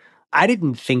was. I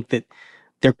didn't think that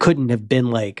there couldn't have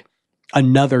been like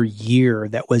another year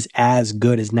that was as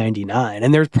good as 99.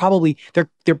 And there's probably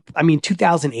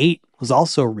 2008 was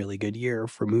also a really good year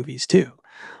for movies too.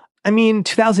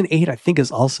 2008 I think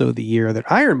is also the year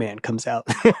that Iron Man comes out.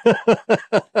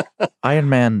 Iron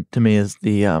Man to me is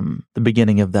the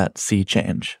beginning of that sea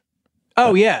change.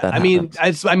 Oh yeah.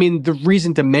 Happens. The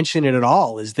reason to mention it at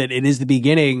all is that it is the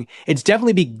beginning. It's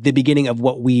definitely the beginning of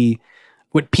what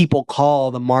people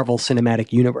call the Marvel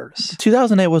Cinematic Universe.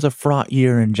 2008 was a fraught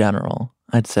year in general,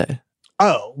 I'd say.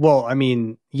 Oh, well,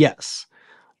 yes.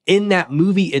 In that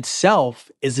movie itself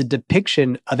is a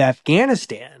depiction of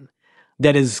Afghanistan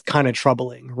that is kind of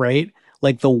troubling, right?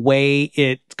 Like the way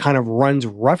it kind of runs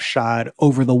roughshod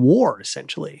over the war,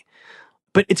 essentially.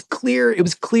 But it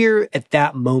was clear at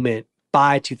that moment,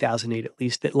 by 2008 at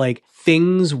least, that like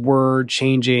things were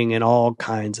changing in all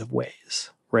kinds of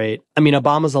ways, right?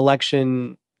 Obama's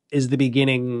election is the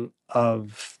beginning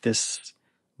of this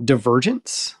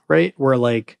divergence, right? Where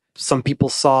like some people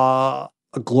saw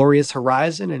a glorious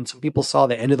horizon and some people saw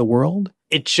the end of the world.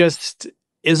 It just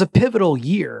is a pivotal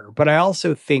year. But I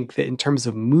also think that in terms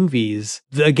of movies,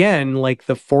 again, like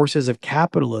the forces of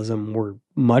capitalism were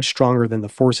much stronger than the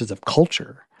forces of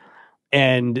culture.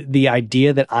 And the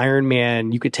idea that Iron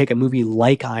Man, you could take a movie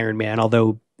like Iron Man,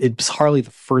 although it's hardly the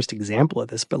first example of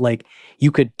this, but like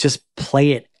you could just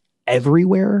play it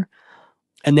everywhere.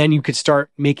 And then you could start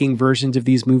making versions of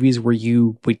these movies where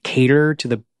you would cater to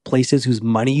the places whose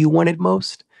money you wanted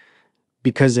most.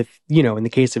 Because if, in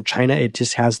the case of China, it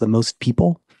just has the most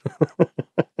people.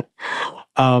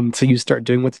 So you start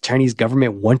doing what the Chinese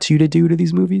government wants you to do to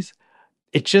these movies.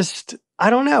 It just, I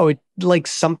don't know. It like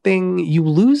something, you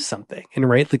lose something. And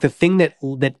right, like the thing that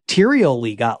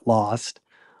materially got lost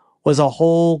was a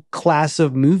whole class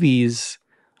of movies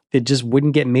that just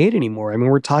wouldn't get made anymore.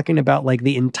 We're talking about like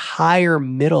the entire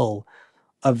middle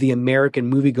of the American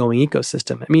movie-going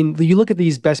ecosystem. You look at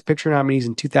these Best Picture nominees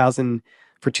in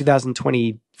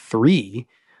 2023,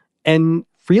 and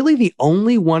really the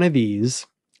only one of these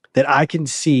that I can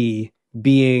see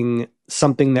being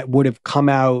something that would have come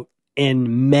out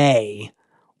in May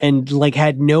and like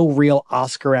had no real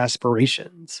Oscar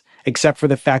aspirations, except for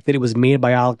the fact that it was made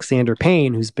by Alexander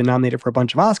Payne, who's been nominated for a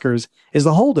bunch of Oscars, is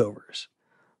The Holdovers.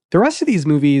 The rest of these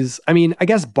movies, I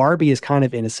guess Barbie is kind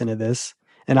of innocent of this,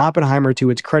 and Oppenheimer, to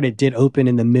its credit, did open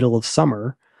in the middle of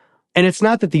summer. And it's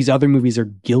not that these other movies are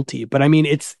guilty, but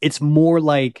it's more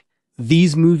like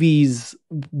these movies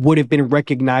would have been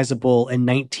recognizable in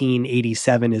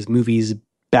 1987 as movies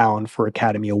bound for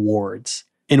Academy Awards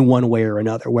in one way or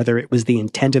another, whether it was the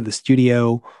intent of the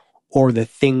studio or a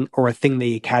thing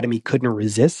the Academy couldn't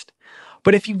resist.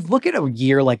 But if you look at a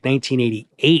year like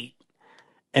 1988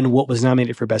 and what was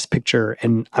nominated for Best Picture,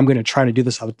 and I'm going to try to do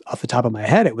this off the top of my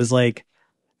head, it was like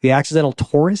The Accidental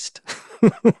Tourist.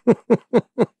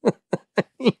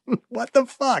 What the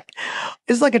fuck?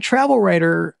 It's like a travel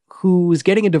writer who's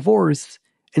getting a divorce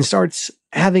and starts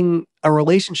having a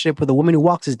relationship with a woman who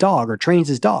walks his dog or trains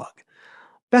his dog.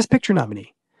 Best Picture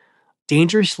nominee.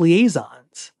 Dangerous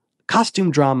Liaisons.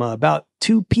 Costume drama about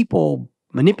two people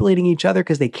manipulating each other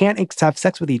because they can't have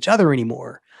sex with each other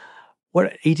anymore.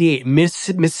 What, 88?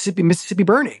 Mississippi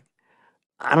Burning.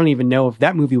 I don't even know if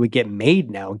that movie would get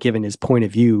made now, given his point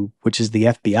of view, which is the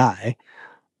FBI.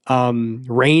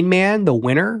 Rain Man, The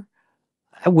Winner.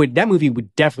 That movie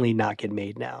would definitely not get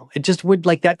made now. It just would,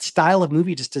 like, that style of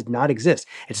movie just does not exist.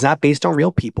 It's not based on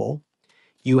real people.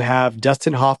 You have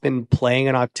Dustin Hoffman playing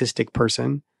an autistic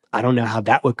person. I don't know how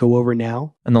that would go over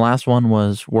now. And the last one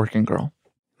was Working Girl.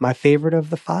 My favorite of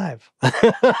the five.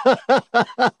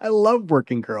 I love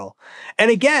Working Girl. And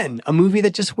again, a movie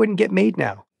that just wouldn't get made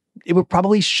now. It would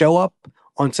probably show up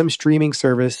on some streaming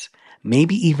service,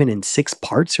 maybe even in 6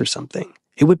 parts or something.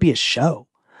 It would be a show.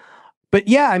 But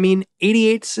yeah,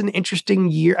 88's an interesting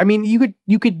year.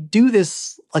 You could do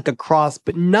this like across,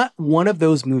 but not one of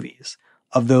those movies,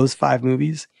 of those 5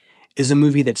 movies, is a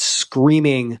movie that's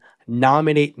screaming,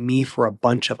 nominate me for a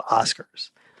bunch of Oscars.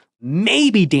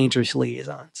 Maybe Dangerous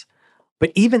Liaisons.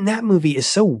 But even that movie is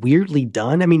so weirdly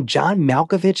done. John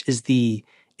Malkovich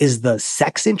is the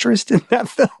sex interest in that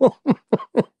film.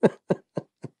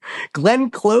 Glenn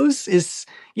Close is,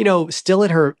 still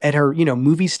at her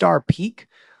movie star peak.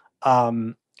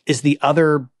 Is the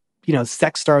other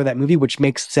sex star of that movie, which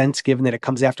makes sense given that it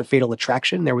comes after Fatal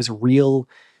Attraction. There was real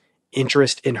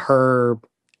interest in her.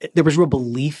 There was real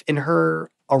belief in her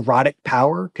erotic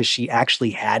power because she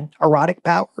actually had erotic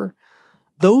power.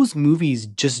 Those movies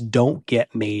just don't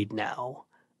get made now.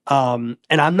 And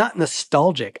I'm not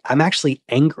nostalgic. I'm actually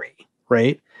angry,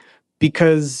 right?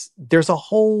 Because there's a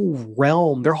whole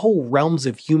realm, there are whole realms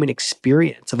of human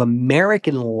experience, of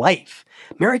American life,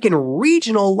 American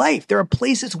regional life. There are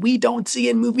places we don't see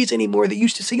in movies anymore that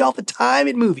used to see all the time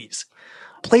in movies.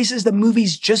 Places that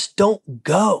movies just don't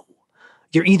go.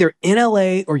 You're either in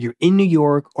LA or you're in New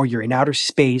York or you're in outer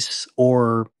space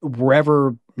or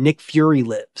wherever Nick Fury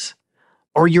lives.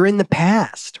 Or you're in the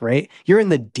past, right? You're in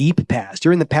the deep past.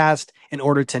 You're in the past in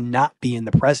order to not be in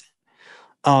the present.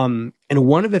 And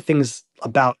one of the things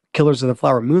about Killers of the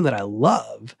Flower Moon that I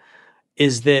love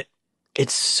is that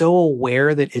it's so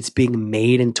aware that it's being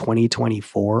made in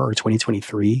 2024 or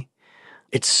 2023.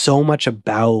 It's so much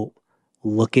about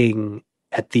looking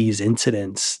at these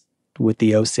incidents with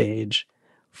the Osage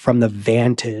from the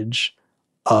vantage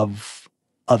of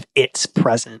its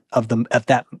present, of the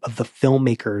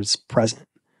filmmaker's present.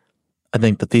 I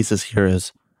think the thesis here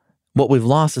is what we've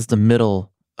lost is the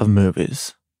middle of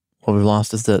movies. What we've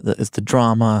lost is the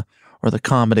drama or the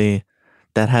comedy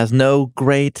that has no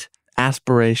great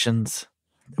aspirations.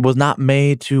 It was not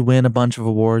made to win a bunch of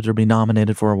awards or be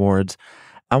nominated for awards.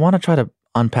 I want to try to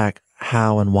unpack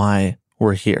how and why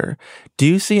we're here. Do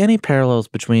you see any parallels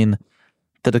between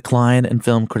the decline in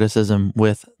film criticism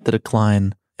with the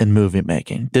decline in movie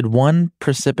making? Did one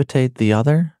precipitate the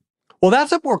other? Well,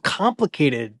 that's a more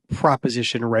complicated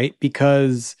proposition, right?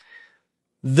 Because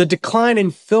the decline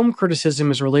in film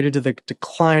criticism is related to the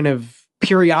decline of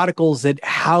periodicals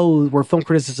where film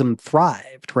criticism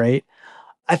thrived, right?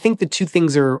 I think the two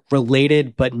things are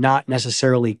related, but not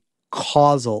necessarily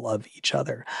causal of each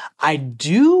other.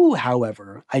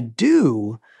 However, I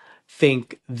do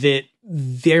think that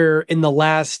there in the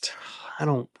last, I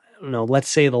don't know, let's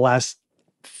say the last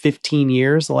 15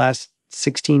 years, the last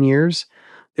 16 years,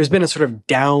 there's been a sort of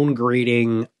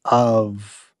downgrading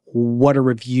of what a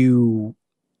review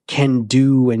can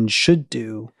do and should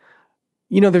do.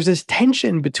 There's this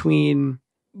tension between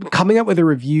coming up with a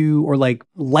review or like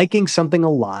liking something a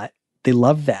lot. They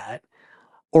love that.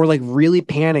 Or like really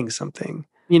panning something.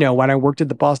 When I worked at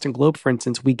the Boston Globe, for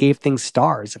instance, we gave things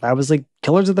stars. If I was like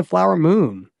Killers of the Flower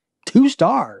Moon, 2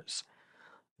 stars,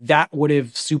 that would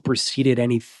have superseded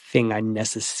anything I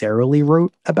necessarily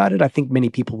wrote about it. I think many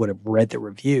people would have read the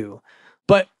review.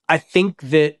 But I think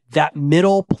that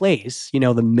middle place, the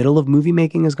middle of movie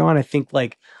making is gone. I think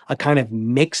like a kind of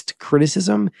mixed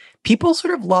criticism. People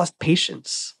sort of lost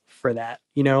patience for that,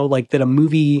 like that a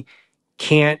movie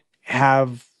can't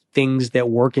have things that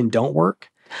work and don't work.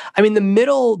 I mean,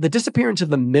 the disappearance of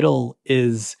the middle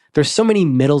is, there's so many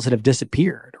middles that have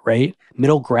disappeared, right?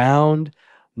 Middle ground,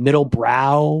 middle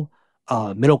brow,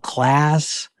 middle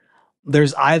class.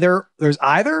 There's either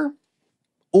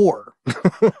or.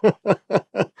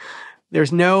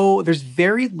 There's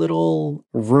very little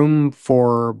room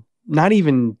for not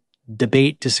even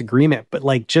debate, disagreement, but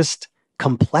like just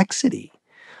complexity.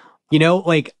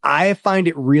 Like I find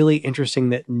it really interesting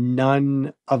that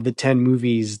none of the 10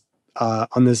 movies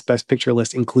on this Best Picture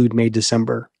list include May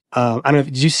December. I don't know.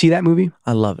 Did you see that movie?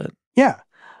 I love it. Yeah.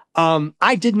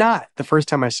 I did not the first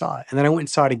time I saw it. And then I went and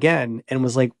saw it again and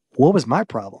was like, what was my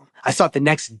problem? I saw it the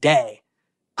next day.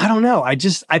 I don't know. I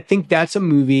think that's a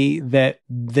movie that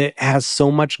has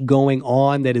so much going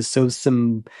on that is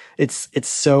it's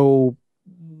so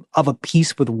of a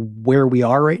piece with where we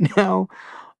are right now.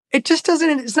 It just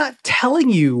it's not telling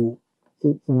you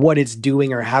what it's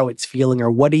doing or how it's feeling or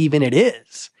what even it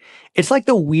is. It's like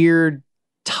the weird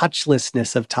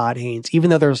touchlessness of Todd Haynes. Even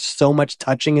though there's so much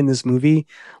touching in this movie,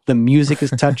 the music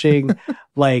is touching,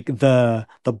 like the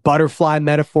butterfly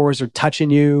metaphors are touching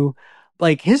you.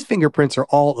 Like his fingerprints are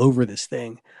all over this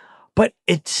thing, but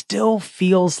it still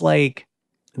feels like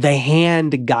the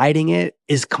hand guiding it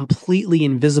is completely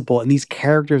invisible. And these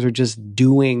characters are just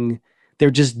doing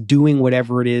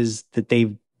whatever it is that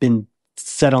they've been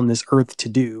set on this earth to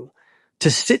do. To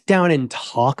sit down and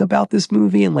talk about this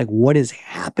movie and like what is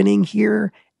happening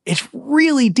here, it's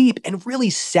really deep and really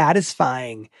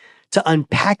satisfying to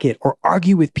unpack it or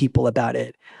argue with people about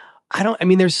it.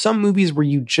 There's some movies where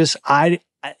you just, and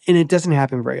it doesn't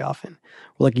happen very often.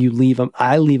 Like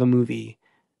I leave a movie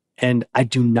and I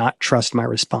do not trust my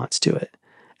response to it.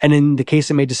 And in the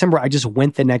case of May December, I just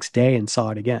went the next day and saw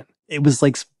it again. It was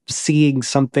like seeing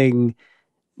something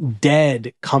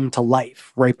dead come to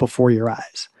life right before your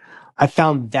eyes. I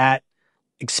found that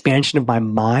expansion of my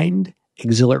mind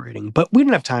exhilarating. But we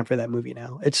don't have time for that movie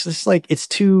now. It's just like,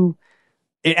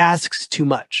 it asks too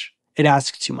much. It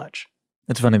asks too much.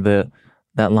 It's funny,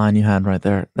 that line you had right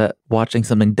there, that watching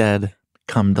something dead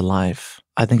come to life.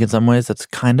 I think in some ways that's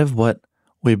kind of what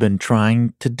we've been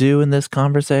trying to do in this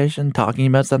conversation, talking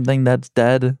about something that's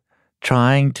dead,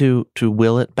 trying to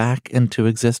will it back into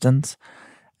existence.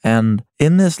 And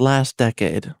in this last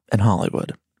decade in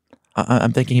Hollywood,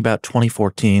 I'm thinking about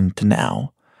 2014 to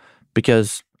now,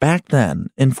 because back then,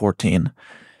 in 14,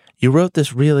 you wrote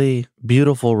this really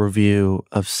beautiful review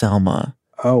of Selma.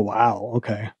 Oh, wow.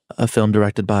 Okay. A film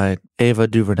directed by Ava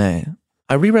DuVernay.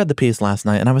 I reread the piece last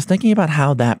night, and I was thinking about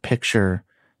how that picture,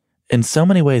 in so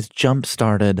many ways,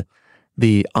 jump-started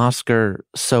the Oscar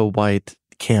So White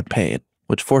campaign,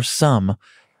 which forced some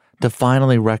to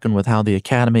finally reckon with how the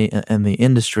Academy and the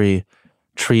industry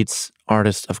treats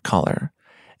artists of color.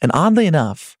 And oddly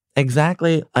enough,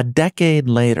 exactly a decade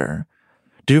later,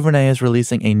 DuVernay is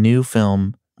releasing a new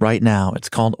film right now. It's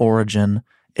called Origin.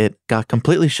 It got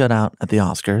completely shut out at the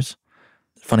Oscars.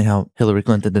 Funny how Hillary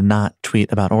Clinton did not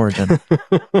tweet about Origin.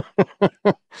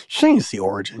 She didn't see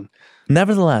Origin.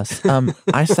 Nevertheless,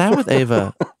 I sat with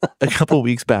Ava a couple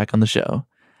weeks back on the show.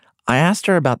 I asked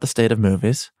her about the state of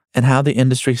movies and how the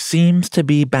industry seems to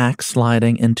be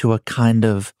backsliding into a kind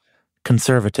of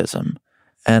conservatism.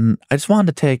 And I just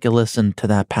wanted to take a listen to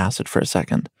that passage for a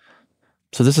second.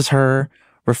 So this is her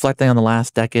reflecting on the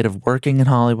last decade of working in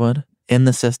Hollywood, in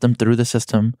the system, through the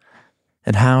system,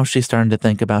 and how she's starting to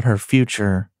think about her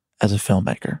future as a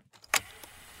filmmaker.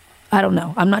 I don't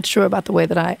know. I'm not sure about the way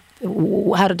that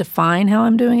how to define how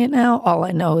I'm doing it now. All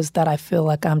I know is that I feel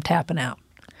like I'm tapping out.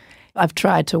 I've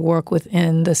tried to work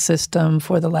within the system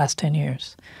for the last 10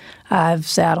 years. I've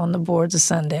sat on the boards of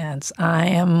Sundance. I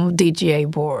am DGA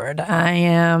board. I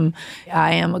am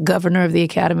a governor of the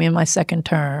Academy in my second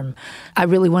term. I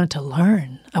really wanted to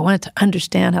learn. I wanted to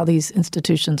understand how these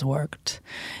institutions worked.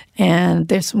 And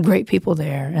there's some great people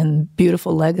there and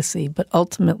beautiful legacy, but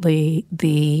ultimately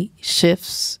the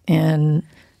shifts in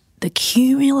the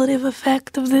cumulative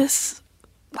effect of this,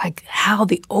 like how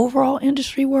the overall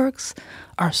industry works,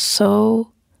 are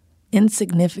so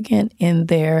insignificant in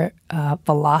their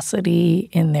velocity,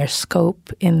 in their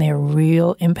scope, in their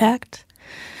real impact,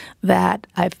 that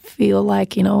I feel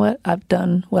like, you know what, I've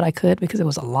done what I could, because it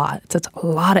was a lot. It's a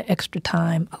lot of extra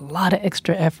time, a lot of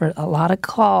extra effort, a lot of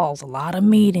calls, a lot of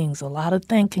meetings, a lot of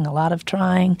thinking, a lot of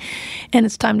trying. And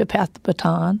it's time to pass the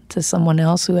baton to someone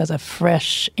else who has a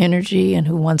fresh energy and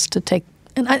who wants to take.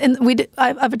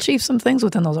 I've achieved some things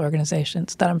within those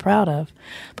organizations that I'm proud of.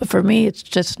 But for me, it's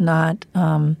just not,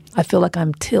 I feel like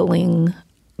I'm tilling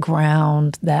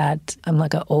ground that I'm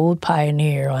like an old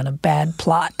pioneer on a bad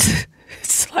plot.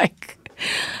 It's like,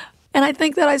 and I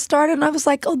think that I started and I was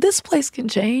like, oh, this place can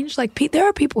change. Like, there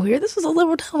are people here. This is a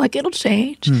liberal town. Like, it'll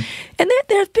change. And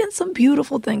there's been some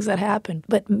beautiful things that happened.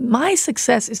 But my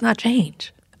success is not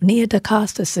change. Nia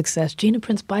DaCosta's success, Gina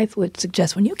Prince Bythewood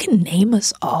suggests, when you can name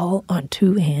us all on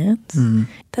two hands,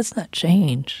 that's not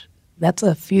change. That's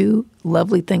a few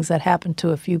lovely things that happened to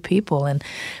a few people. And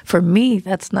for me,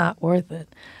 that's not worth it.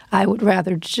 I would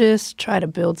rather just try to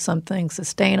build something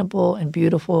sustainable and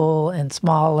beautiful and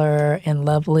smaller and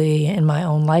lovely in my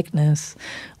own likeness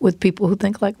with people who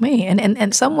think like me. And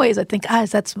in some ways, I think,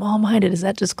 is that small-minded? Is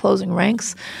that just closing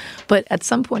ranks? But at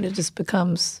some point, it just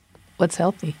becomes what's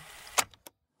healthy.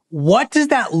 What does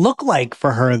that look like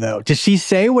for her, though? Does she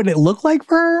say what it looked like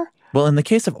for her? Well, in the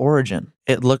case of Origin,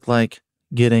 it looked like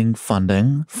getting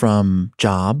funding from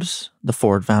Jobs, the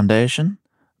Ford Foundation,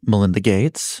 Melinda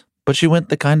Gates. But she went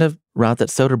the kind of route that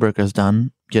Soderbergh has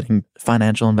done, getting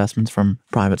financial investments from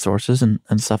private sources and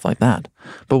stuff like that.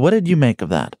 But what did you make of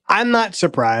that? I'm not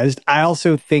surprised. I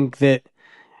also think that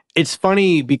it's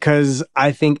funny because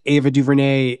I think Ava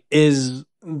DuVernay is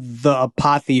the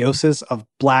apotheosis of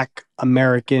Black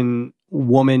American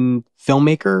woman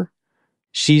filmmaker.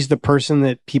 She's the person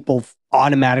that people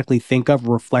automatically think of,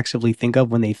 reflexively think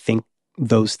of when they think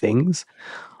those things.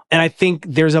 And I think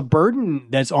there's a burden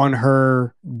that's on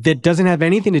her that doesn't have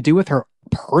anything to do with her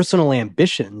personal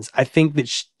ambitions. I think that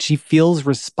she feels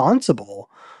responsible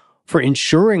for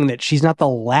ensuring that she's not the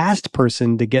last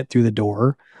person to get through the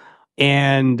door.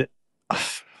 And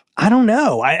I don't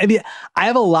know. I mean, I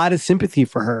have a lot of sympathy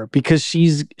for her because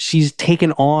she's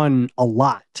taken on a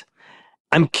lot.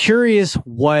 I'm curious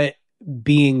what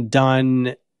being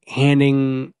done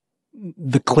handing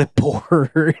the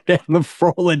clipboard and the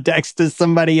Rolodex to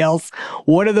somebody else,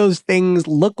 what do those things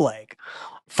look like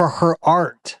for her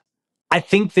art? I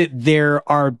think that there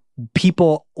are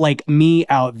people like me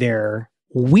out there.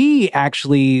 We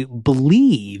actually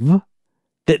believe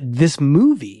that this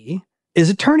movie is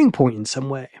a turning point in some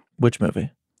way. Which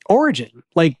movie? Origin.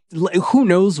 Like, who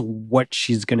knows what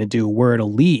she's going to do, where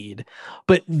it'll lead.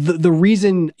 But the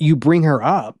reason you bring her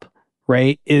up,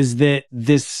 right, is that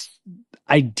this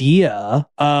idea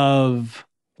of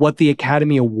what the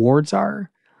Academy Awards are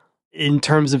in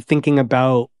terms of thinking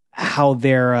about how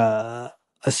they're a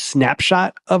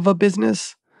snapshot of a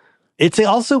business. It's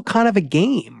also kind of a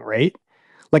game, right?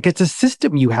 Like, it's a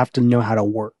system you have to know how to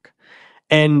work.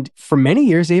 And for many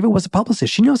years, Ava was a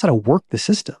publicist. She knows how to work the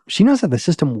system. She knows how the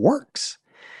system works.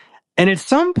 And at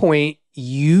some point,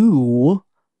 you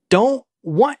don't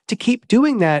want to keep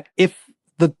doing that if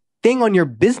the thing on your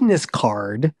business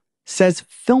card says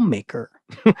filmmaker.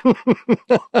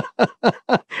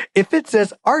 If it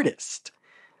says artist,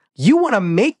 you want to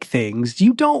make things.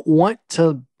 You don't want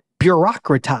to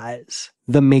bureaucratize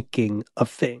the making of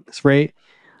things, right?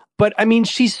 But I mean,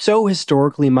 she's so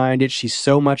historically minded. She's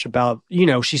so much about,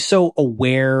 she's so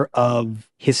aware of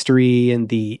history and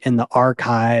the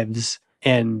archives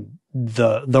and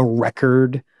the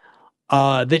record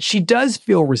that she does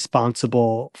feel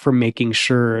responsible for making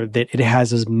sure that it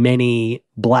has as many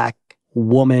Black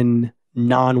woman,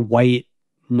 non-white,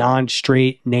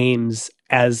 non-straight names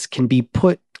as can be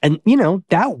put. And,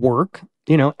 that work,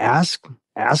 ask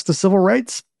the civil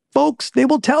rights folks, they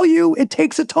will tell you it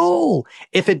takes a toll.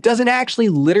 If it doesn't actually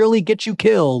literally get you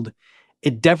killed,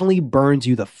 it definitely burns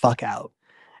you the fuck out.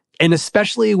 And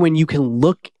especially when you can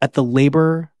look at the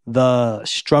labor, the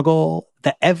struggle,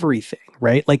 the everything,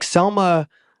 right? Like Selma,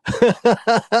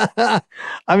 I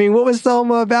mean, what was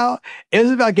Selma about? It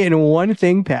was about getting one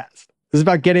thing passed. It was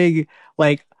about getting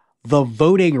like the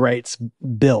voting rights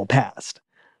bill passed.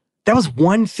 That was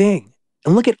one thing.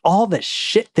 And look at all the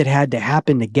shit that had to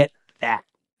happen to get that.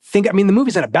 The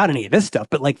movie's not about any of this stuff,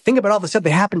 but like, think about all the stuff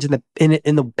that happens in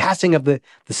the passing of the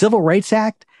Civil Rights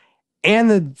Act and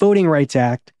the Voting Rights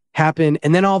Act happen.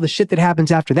 And then all the shit that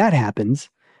happens after that happens.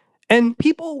 And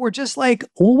people were just like,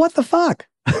 well, what the fuck?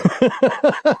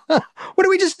 What do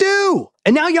we just do?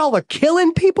 And now y'all are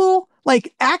killing people?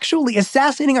 Like actually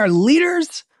assassinating our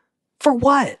leaders? For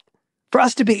what? For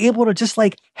us to be able to just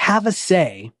like have a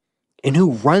say in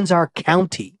who runs our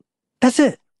county. That's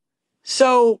it.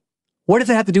 So what does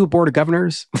it have to do with Board of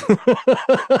Governors?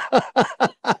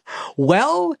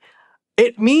 Well,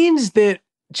 it means that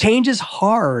change is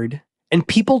hard and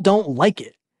people don't like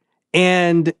it.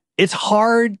 And it's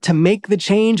hard to make the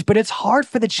change, but it's hard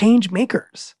for the change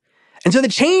makers. And so the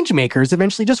change makers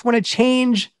eventually just want to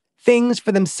change things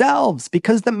for themselves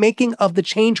because the making of the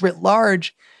change writ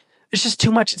large, there's just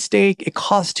too much at stake. It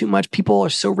costs too much. People are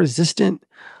so resistant.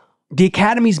 The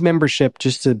Academy's membership,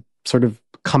 just to sort of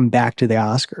come back to the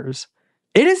Oscars,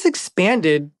 it has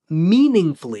expanded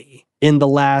meaningfully in the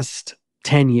last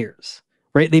 10 years,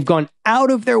 right? They've gone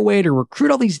out of their way to recruit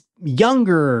all these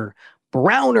younger,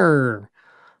 browner,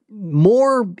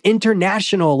 more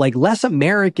international, like less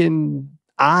American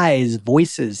eyes,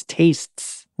 voices,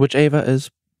 tastes. Which Ava is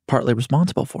partly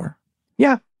responsible for.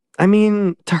 Yeah. I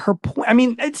mean, to her point, I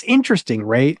mean, it's interesting,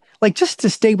 right? Like, just to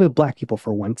stay with Black people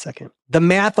for 1 second. The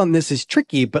math on this is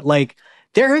tricky, but like,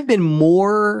 there have been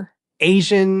more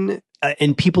Asian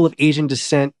and people of Asian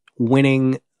descent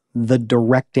winning the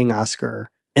directing Oscar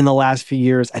in the last few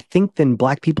years, I think, than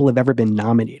Black people have ever been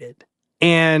nominated.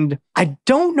 And I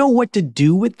don't know what to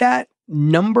do with that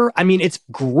number. I mean, it's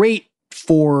great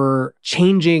for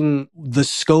changing the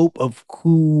scope of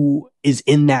who is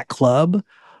in that club.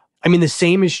 I mean, the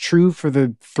same is true for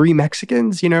the three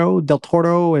Mexicans, Del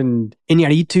Toro and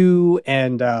Iñárritu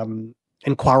and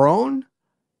Cuarón.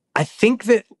 I think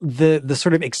that the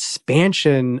sort of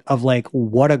expansion of like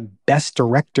what a best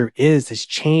director has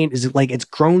changed, is like it's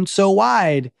grown so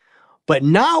wide, but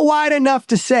not wide enough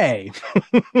to say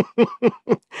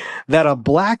that a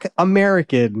Black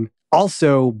American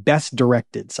also best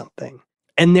directed something.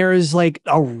 And there is like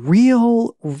a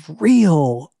real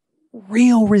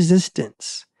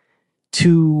resistance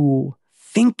to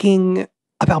thinking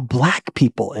about Black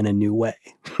people in a new way.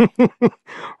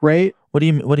 Right? What do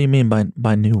you mean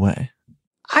by new way?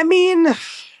 I mean,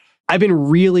 I've been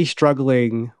really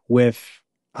struggling with,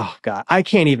 oh God, I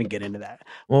can't even get into that.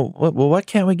 Well, what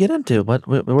can't we get into? What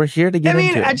we're here to get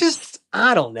into?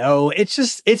 I don't know.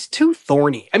 It's too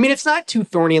thorny. I mean, it's not too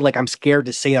thorny like I'm scared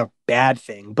to say a bad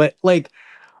thing, but like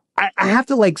I have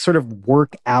to like sort of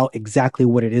work out exactly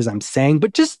what it is I'm saying.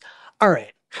 But all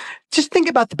right, just think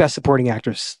about the Best Supporting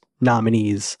Actress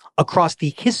nominees across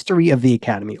the history of the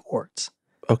Academy Awards.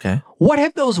 Okay. What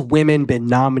have those women been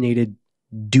nominated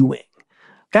doing?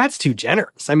 That's too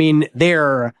generous. I mean,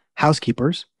 they're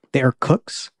housekeepers, they are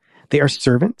cooks, they are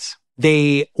servants,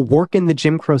 they work in the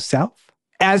Jim Crow South.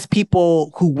 as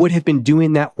people who would have been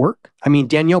doing that work. I mean,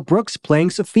 Danielle Brooks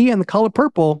playing Sophia in The Color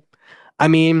Purple. I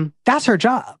mean, that's her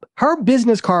job. Her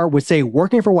business card would say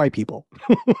working for white people.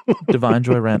 Divine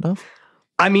Joy Randolph?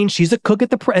 I mean, she's a cook at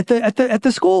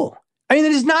the school. I mean,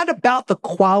 it is not about the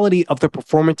quality of the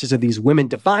performances of these women.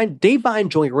 Divine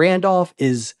Joy Randolph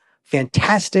is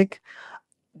fantastic.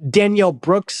 Danielle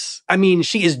Brooks, I mean,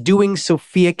 she is doing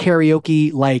Sophia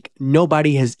karaoke like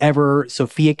nobody has ever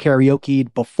Sophia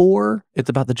karaoke'd before. It's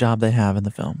about the job they have in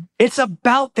the film. It's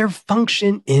about their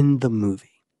function in the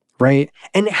movie, right?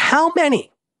 And how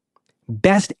many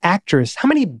Best Actress, how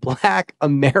many Black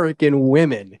American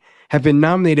women have been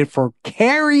nominated for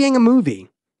carrying a movie,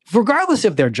 regardless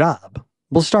of their job?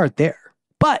 We'll start there.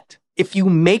 But if you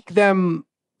make them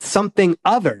something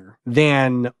other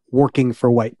than working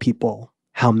for white people,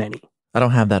 how many? I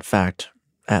don't have that fact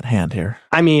at hand here.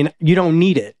 I mean, you don't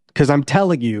need it, because I'm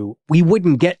telling you, we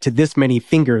wouldn't get to this many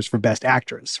fingers for Best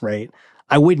Actress, right?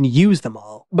 I wouldn't use them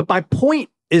all. But my point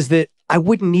is that I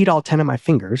wouldn't need all 10 of my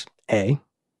fingers, A.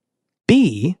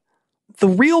 B, the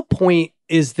real point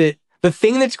is that the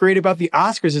thing that's great about the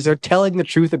Oscars is they're telling the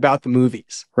truth about the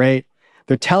movies, right?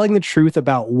 They're telling the truth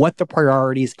about what the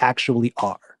priorities actually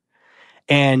are.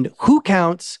 And who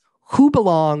counts, who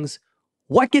belongs,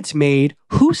 what gets made,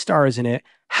 who stars in it,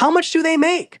 how much do they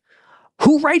make?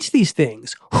 Who writes these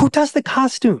things? Who does the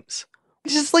costumes?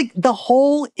 It's just like the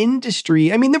whole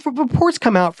industry. I mean, the reports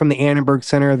come out from the Annenberg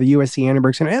Center, the USC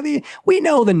Annenberg Center. We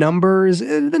know the numbers.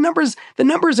 The numbers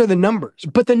are the numbers,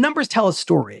 but the numbers tell a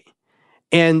story.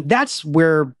 And that's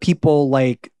where people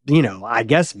like, you know, I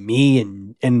guess me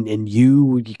and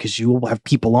you, because you will have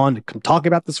people on to come talk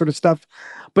about this sort of stuff.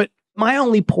 But my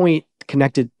only point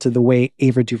connected to the way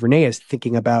Ava DuVernay is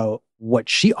thinking about what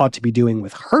she ought to be doing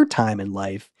with her time in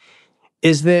life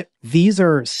is that these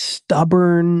are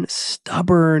stubborn,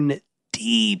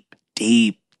 deep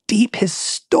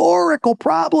historical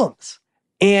problems.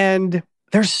 And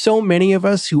there's so many of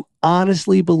us who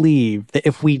honestly believe that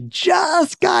if we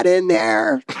just got in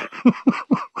there,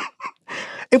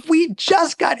 if we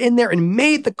just got in there and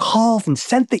made the calls and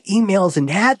sent the emails and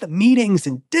had the meetings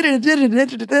and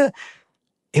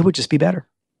it would just be better.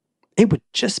 It would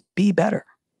just be better.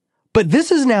 But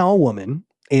this is now a woman,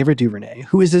 Ava DuVernay,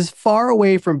 who is as far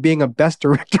away from being a Best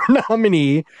Director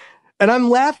nominee, and I'm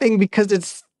laughing because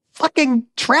it's fucking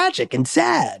tragic and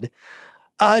sad.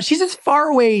 She's as far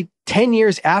away 10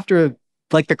 years after,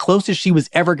 like, the closest she was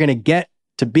ever going to get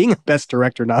to being a Best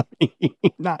Director nominee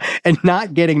and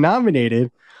not getting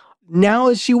nominated now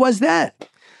as she was then.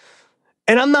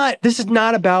 And this is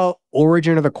not about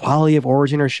origin or the quality of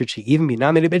origin or should she even be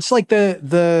nominated. It's like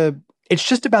it's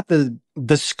just about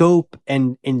the scope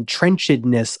and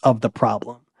entrenchedness of the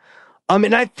problem.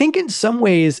 And I think in some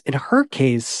ways, in her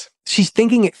case, she's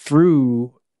thinking it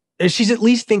through. She's at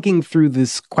least thinking through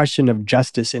this question of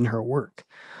justice in her work.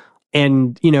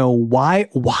 And, you know, why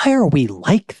are we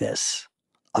like this,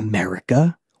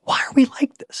 America? Why are we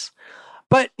like this?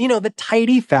 But, you know, the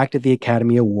tidy fact of the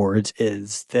Academy Awards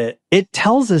is that it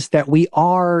tells us that we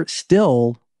are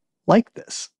still like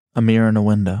this. A mirror in a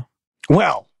window.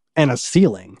 Well, and a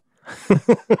ceiling.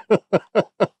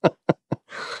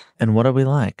 And what are we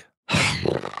like?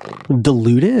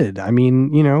 Deluded. I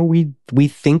mean, you know, we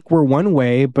think we're one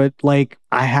way, but like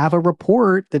I have a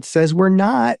report that says we're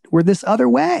not. We're this other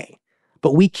way.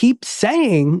 But we keep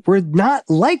saying we're not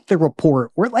like the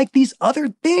report. We're like these other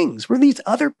things. We're these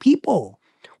other people.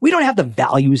 We don't have the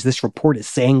values this report is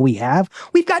saying we have.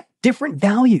 We've got different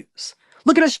values.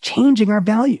 Look at us changing our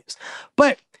values.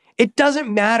 But it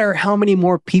doesn't matter how many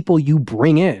more people you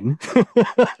bring in.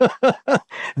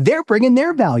 They're bringing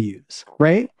their values,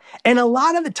 right? And a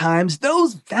lot of the times,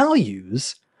 those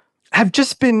values have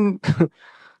just been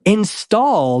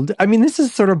installed. I mean, this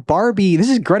is sort of Barbie. This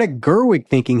is Greta Gerwig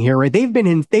thinking here, right? They've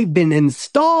been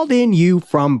installed in you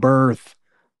from birth,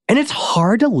 and it's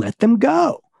hard to let them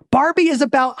go. Barbie is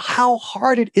about how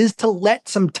hard it is to let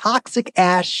some toxic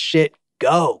ass shit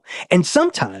go, and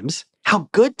sometimes how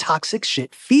good toxic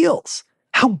shit feels.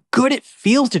 How good it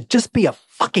feels to just be a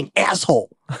fucking asshole.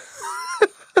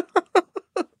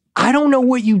 I don't know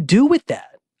what you do with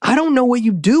that. I don't know what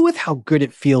you do with how good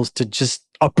it feels to just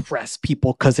oppress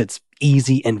people because it's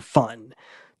easy and fun.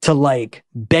 To like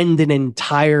bend an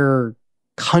entire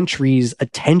country's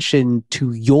attention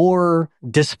to your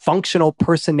dysfunctional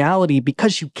personality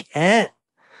because you can.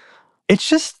 It's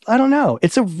just, I don't know.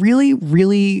 It's a really,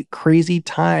 really crazy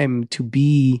time to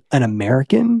be an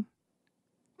American,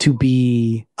 to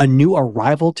be a new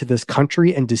arrival to this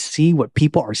country and to see what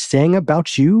people are saying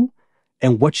about you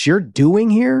and what you're doing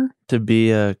here. To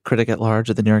be a critic at large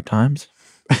at the New York Times?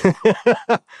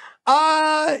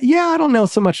 Yeah, I don't know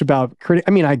so much about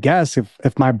I mean, I guess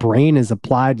if my brain is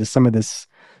applied to some of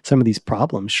these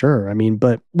problems, sure. I mean,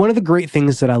 but one of the great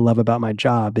things that I love about my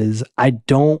job is I get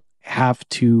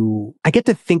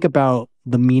to think about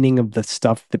the meaning of the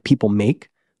stuff that people make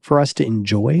for us to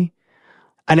enjoy.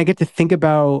 And I get to think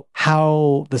about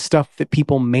how the stuff that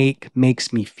people make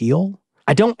makes me feel.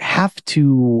 I don't have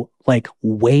to like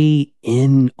weigh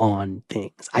in on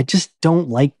things. I just don't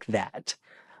like that.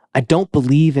 I don't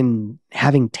believe in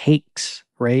having takes,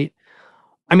 right?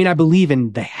 I mean, I believe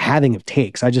in the having of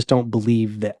takes. I just don't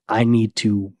believe that I need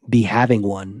to be having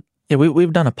one. Yeah,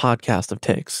 we've done a podcast of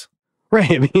takes.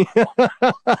 Right.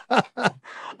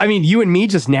 I mean, you and me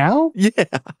just now?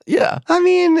 Yeah. I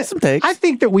mean, some takes. I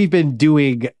think that we've been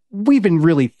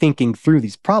really thinking through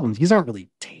these problems. These aren't really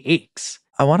takes.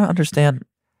 I want to understand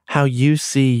how you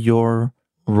see your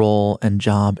role and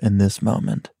job in this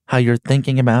moment, how you're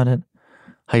thinking about it,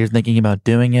 how you're thinking about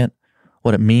doing it,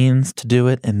 what it means to do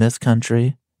it in this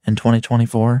country in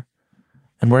 2024,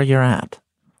 and where you're at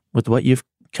with what you've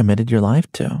committed your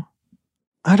life to.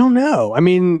 I don't know. I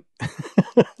mean,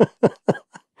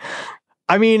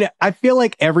 I feel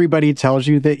like everybody tells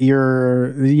you that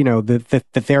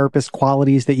the therapist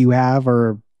qualities that you have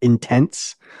are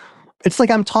intense. It's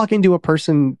like I'm talking to a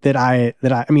person I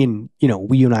mean,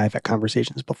 you and I have had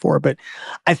conversations before, but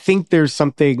I think there's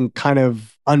something kind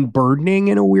of unburdening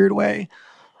in a weird way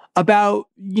about,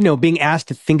 being asked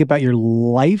to think about your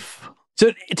life.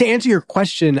 So to answer your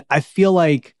question, I feel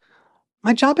like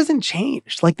my job hasn't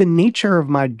changed. Like the nature of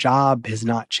my job has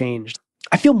not changed.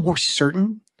 I feel more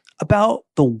certain about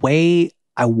the way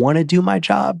I want to do my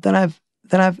job than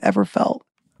I've ever felt.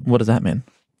 What does that mean?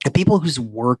 The people whose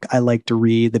work I like to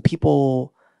read, the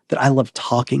people that I love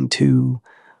talking to,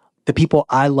 the people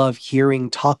I love hearing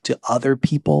talk to other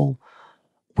people,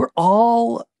 we're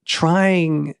all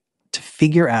trying to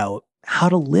figure out how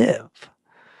to live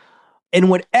in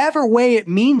whatever way it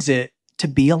means it to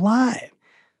be alive.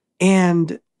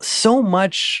 And so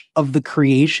much of the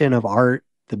creation of art,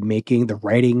 the making, the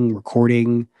writing,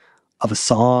 recording of a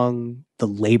song, the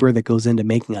labor that goes into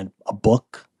making a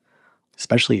book,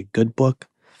 especially a good book,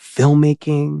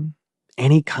 filmmaking,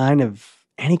 any kind of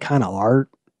art,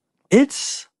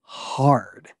 it's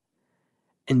hard.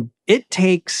 And it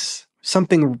takes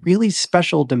something really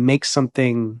special to make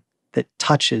something that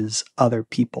touches other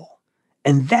people.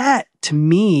 And that, to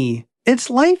me, it's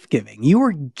life-giving. You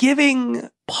are giving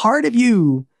part of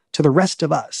you to the rest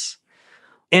of us.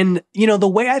 And, the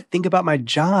way I think about my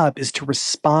job is to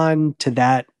respond to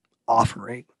that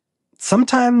offering.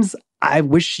 Sometimes I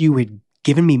wish you had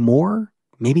given me more,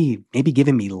 maybe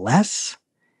given me less,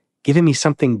 given me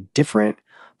something different,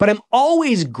 but I'm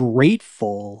always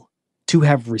grateful to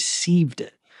have received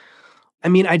it. I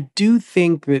mean, I do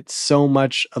think that so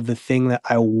much of the thing that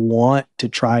I want to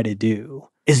try to do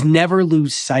is never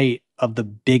lose sight of the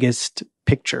biggest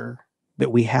picture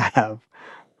that we have,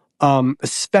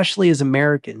 especially as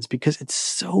Americans, because it's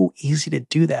so easy to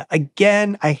do that.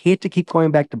 Again, I hate to keep going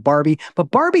back to Barbie,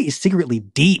 but Barbie is secretly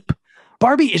deep.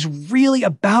 Barbie is really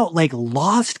about like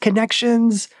lost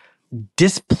connections,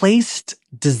 displaced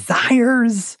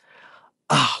desires,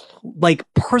 like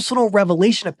personal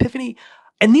revelation, epiphany.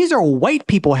 And these are white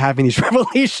people having these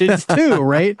revelations too,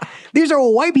 right? These are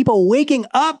white people waking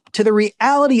up to the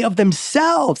reality of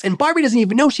themselves. And Barbie doesn't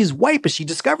even know she's white, but she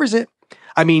discovers it.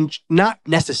 I mean, not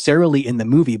necessarily in the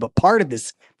movie, but part of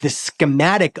this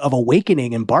schematic of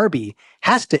awakening in Barbie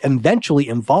has to eventually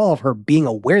involve her being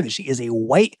aware that she is a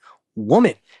white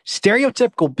woman.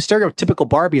 Stereotypical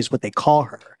Barbie is what they call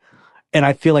her. And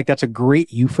I feel like that's a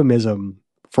great euphemism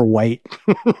for white.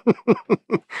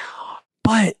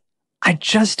 But I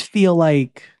just feel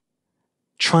like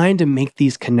trying to make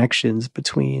these connections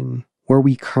between where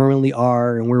we currently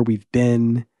are and where we've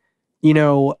been,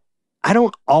 I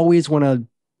don't always want to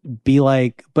be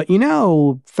like, but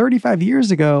 35 years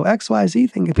ago,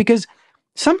 XYZ thing, because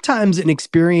sometimes an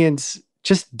experience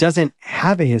just doesn't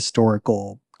have a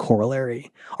historical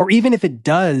corollary. Or even if it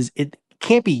does, it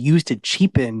can't be used to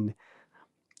cheapen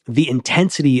the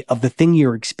intensity of the thing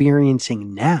you're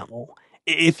experiencing now.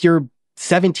 If you're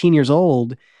 17 years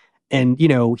old and,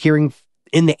 hearing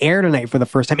In the Air Tonight for the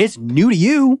first time, it's new to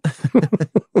you.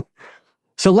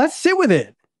 So let's sit with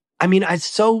it. I mean, I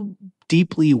so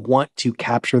deeply want to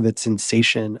capture that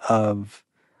sensation of,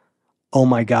 oh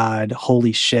my God,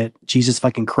 holy shit, Jesus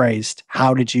fucking Christ.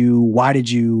 Why did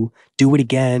you do it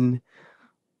again?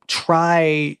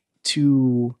 Try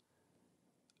to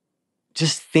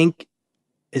just think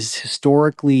as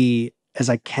historically as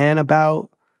I can about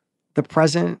the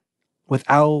present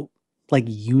without like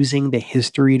using the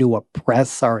history to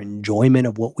oppress our enjoyment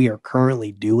of what we are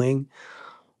currently doing,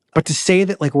 but to say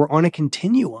that like we're on a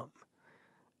continuum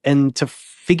and to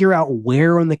figure out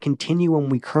where on the continuum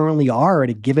we currently are at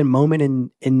a given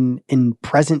moment in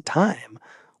present time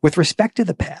with respect to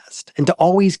the past, and to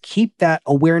always keep that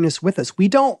awareness with us. We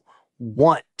don't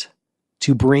want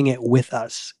to bring it with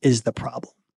us is the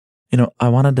problem. You know, I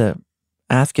wanted to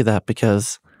ask you that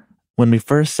because when we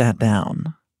first sat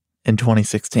down in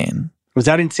 2016. Was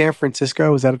that in San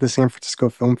Francisco? Was that at the San Francisco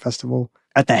Film Festival?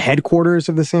 At the headquarters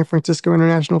of the San Francisco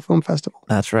International Film Festival?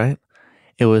 That's right.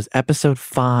 It was episode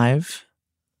 5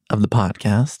 of the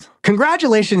podcast.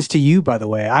 Congratulations to you, by the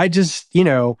way. I just,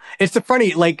 it's the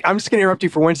funny, like, I'm just going to interrupt you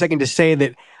for 1 second to say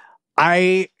that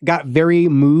I got very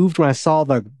moved when I saw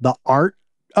the art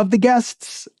of the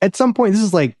guests at some point. This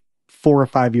is like 4 or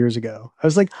 5 years ago. I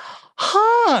was like,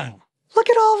 look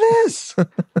at all this.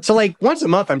 So like once a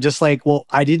month, I'm just like, well,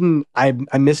 I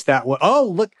missed that one.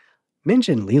 Oh, look, Min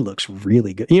Jin Lee looks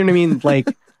really good. You know what I mean? Like,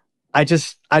 I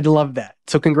love that.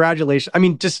 So congratulations. I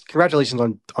mean, just congratulations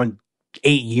on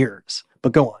 8 years,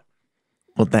 but go on.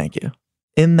 Well, thank you.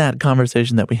 In that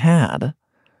conversation that we had,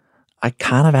 I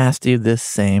kind of asked you this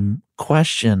same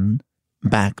question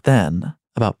back then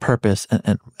about purpose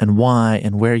and why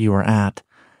and where you were at.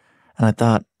 And I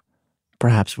thought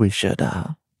perhaps we should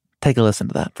take a listen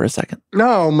to that for a second.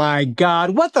 Oh my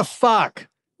God. What the fuck?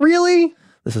 Really?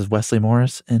 This is Wesley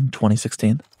Morris in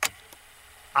 2016.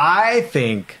 I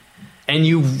think, and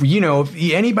you know,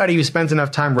 anybody who spends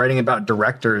enough time writing about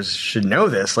directors should know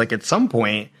this, like at some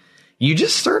point, you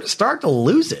just sort of start to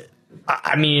lose it.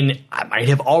 I mean, I might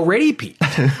have already peaked.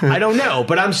 I don't know,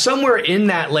 but I'm somewhere in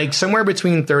that, like somewhere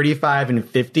between 35 and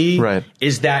 50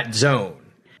 is that zone.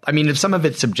 I mean, if some of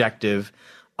it's subjective,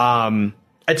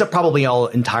 it's probably all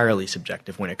entirely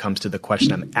subjective when it comes to the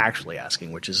question I'm actually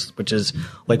asking, which is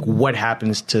like, what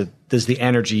happens does the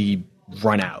energy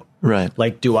run out? Right.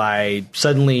 Like, do I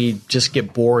suddenly just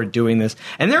get bored doing this?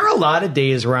 And there are a lot of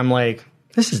days where I'm like,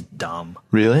 this is dumb.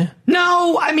 Really?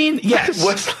 No, I mean, yes.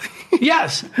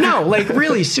 Yes. No, like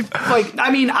really, like,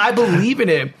 I mean, I believe in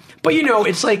it, but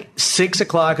it's like 6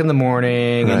 o'clock in the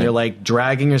morning and you're like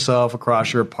dragging yourself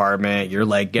across your apartment. You're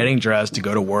like getting dressed to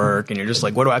go to work and you're just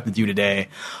like, what do I have to do today?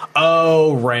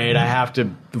 Oh, right. I have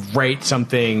to write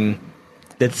something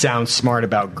that sounds smart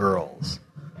about girls.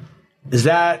 Is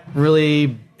that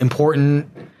really important?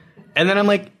 And then I'm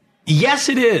like, yes,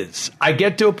 it is. I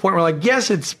get to a point where like, yes,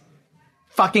 it's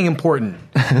fucking important.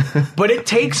 But it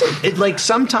takes it, like,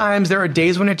 sometimes there are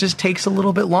days when it just takes a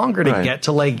little bit longer to get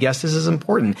to like, yes, this is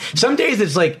important. Some days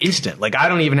it's like instant. Like, I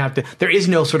don't even have to, there is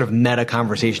no sort of meta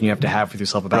conversation you have to have with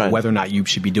yourself about whether or not you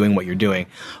should be doing what you're doing.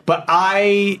 But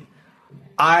I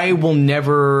will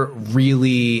never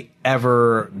really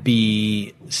ever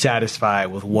be satisfied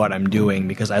with what I'm doing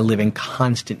because I live in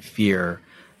constant fear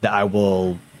that I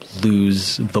will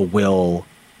lose the will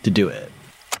to do it.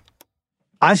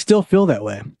 I still feel that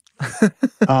way.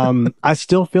 I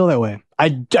still feel that way.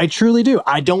 I truly do.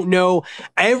 I don't know.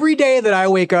 Every day that I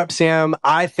wake up, Sam,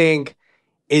 I think,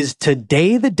 is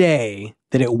today the day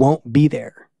that it won't be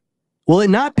there? Will it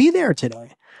not be there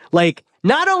today? Like,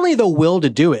 not only the will to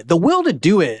do it,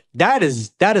 that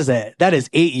is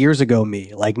 8 years ago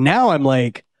me. Like, now I'm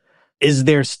like, is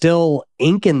there still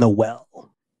ink in the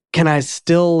well? Can I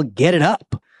still get it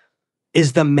up?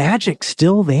 Is the magic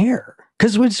still there?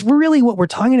 Because it's really what we're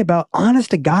talking about. Honest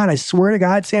to God, I swear to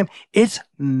God, Sam, it's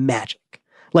magic.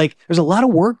 Like, there's a lot of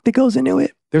work that goes into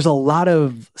it. There's a lot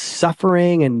of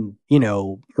suffering and,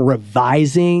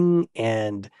 revising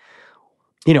and,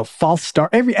 false start,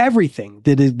 everything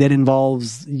that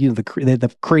involves,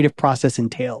 the creative process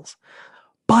entails.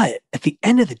 But at the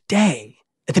end of the day,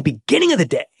 at the beginning of the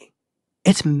day,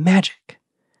 it's magic.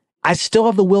 I still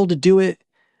have the will to do it.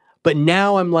 But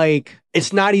now I'm like,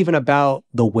 it's not even about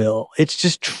the will. It's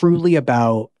just truly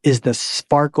about, is the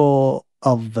sparkle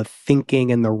of the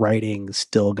thinking and the writing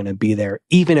still going to be there,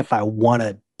 even if I want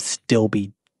to still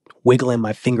be wiggling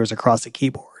my fingers across the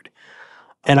keyboard.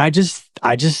 And I just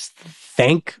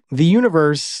thank the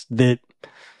universe that,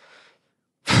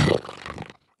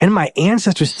 and my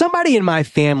ancestors, somebody in my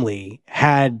family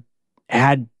had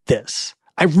this.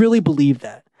 I really believe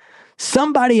that.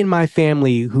 Somebody in my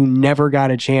family who never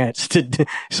got a chance to,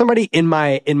 somebody in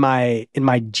my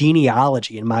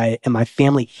genealogy, in my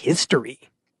family history,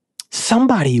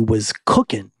 somebody was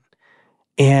cooking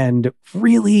and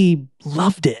really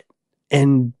loved it.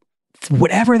 And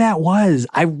whatever that was,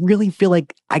 I really feel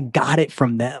like I got it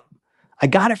from them.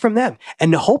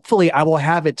 And hopefully I will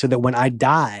have it so that when I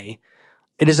die,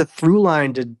 it is a through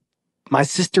line to my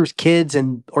sister's kids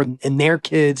and their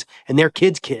kids and their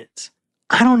kids' kids.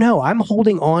 I don't know. I'm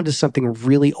holding on to something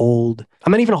really old.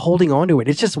 I'm not even holding on to it.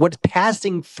 It's just what's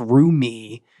passing through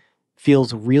me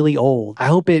feels really old. I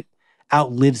hope it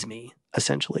outlives me,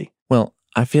 essentially. Well,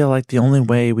 I feel like the only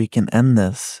way we can end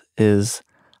this is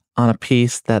on a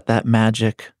piece that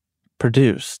magic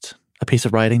produced, a piece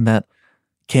of writing that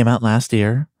came out last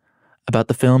year about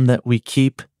the film that we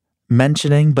keep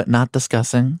mentioning but not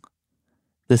discussing.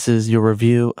 This is your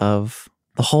review of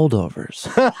The Holdovers.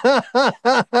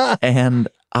 And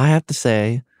I have to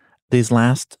say, these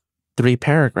last 3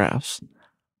 paragraphs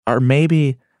are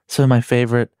maybe some of my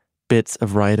favorite bits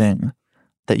of writing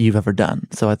that you've ever done.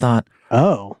 So I thought,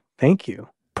 oh, thank you.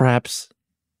 Perhaps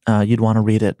you'd want to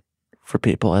read it for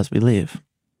people as we leave.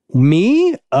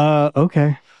 Me?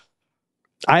 Okay.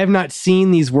 I have not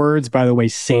seen these words, by the way,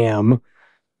 Sam,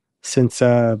 since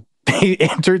they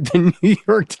entered the New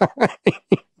York Times.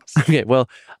 Okay, well,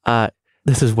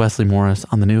 this is Wesley Morris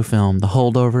on the new film, The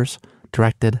Holdovers,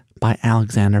 directed by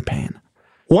Alexander Payne.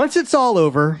 Once it's all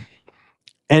over,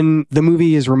 and the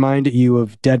movie has reminded you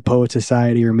of Dead Poet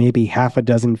Society or maybe half a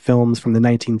dozen films from the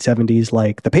 1970s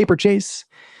like The Paper Chase,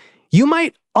 you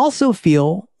might also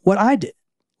feel what I did.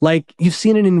 Like you've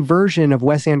seen an inversion of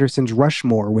Wes Anderson's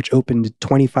Rushmore, which opened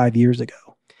 25 years ago.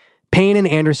 Payne and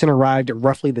Anderson arrived at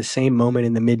roughly the same moment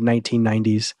in the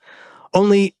mid-1990s.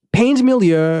 Only Payne's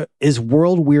milieu is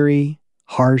world-weary,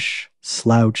 harsh,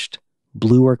 slouched,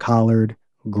 bluer-collared,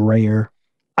 grayer.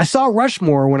 I saw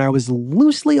Rushmore when I was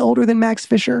loosely older than Max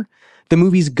Fisher, the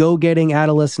movie's go-getting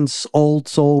adolescent old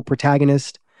soul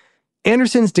protagonist.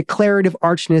 Anderson's declarative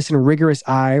archness and rigorous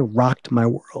eye rocked my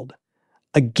world.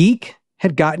 A geek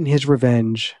had gotten his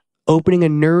revenge, opening a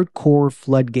nerdcore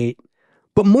floodgate.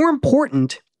 But more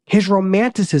important, his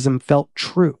romanticism felt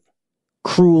true.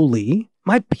 Cruelly,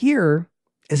 my peer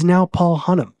is now Paul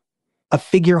Hunnam, a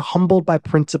figure humbled by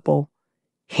principle,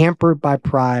 hampered by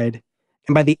pride,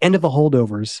 and by the end of The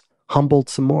Holdovers, humbled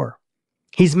some more.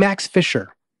 He's Max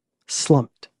Fisher,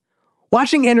 slumped.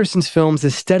 Watching Anderson's films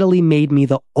has steadily made me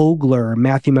the ogler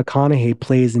Matthew McConaughey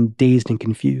plays in Dazed and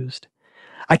Confused.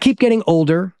 I keep getting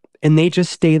older, and they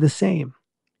just stay the same.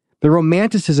 The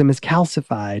romanticism is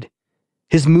calcified.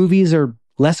 His movies are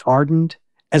less ardent,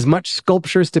 as much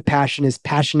sculptures to passion as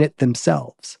passionate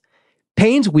themselves.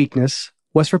 Payne's weakness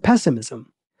was for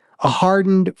pessimism, a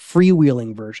hardened,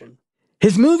 freewheeling version.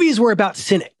 His movies were about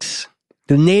cynics,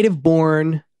 the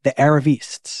native-born, the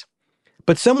Aravists.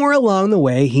 But somewhere along the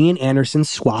way, he and Anderson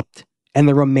swapped, and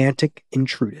the romantic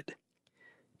intruded.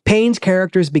 Payne's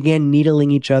characters began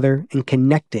needling each other and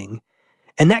connecting,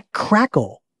 and that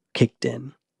crackle kicked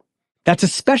in. That's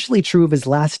especially true of his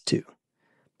last two.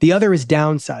 The other is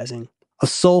Downsizing, a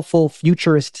soulful,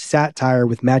 futurist satire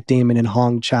with Matt Damon and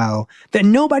Hong Chow that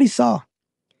nobody saw.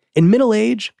 In middle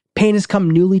age, Payne has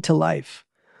come newly to life,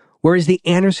 whereas the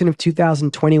Anderson of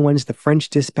 2021's The French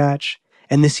Dispatch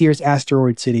and this year's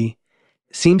Asteroid City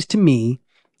seems to me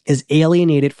as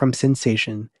alienated from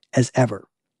sensation as ever,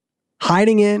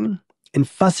 hiding in and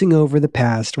fussing over the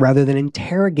past rather than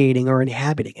interrogating or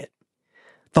inhabiting it.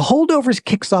 The Holdovers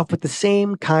kicks off with the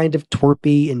same kind of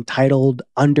twerpy, entitled,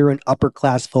 under- and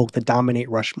upper-class folk that dominate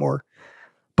Rushmore,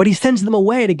 but he sends them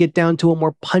away to get down to a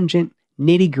more pungent,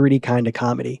 nitty-gritty kind of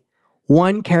comedy.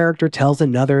 One character tells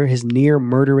another his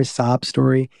near-murderous sob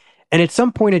story, and at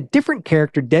some point a different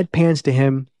character deadpans to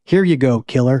him, "Here you go,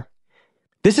 killer."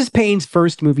 This is Payne's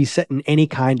first movie set in any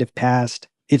kind of past.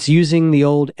 It's using the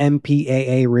old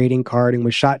MPAA rating card and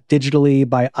was shot digitally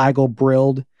by Eigel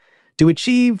Brild to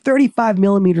achieve 35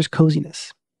 millimeters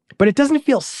coziness. But it doesn't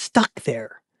feel stuck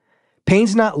there.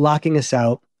 Payne's not locking us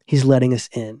out, he's letting us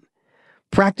in.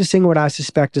 Practicing what I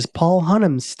suspect is Paul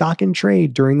Hunnam's stock and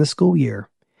trade during the school year,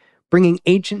 bringing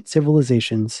ancient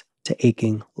civilizations to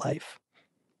aching life.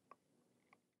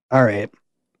 All right.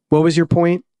 What was your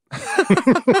point?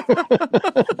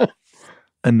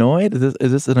 Annoyed?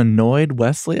 Is this an annoyed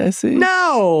Wesley I see?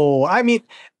 No! I mean,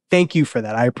 thank you for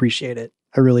that. I appreciate it.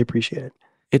 I really appreciate it.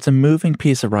 It's a moving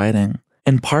piece of writing,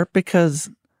 in part because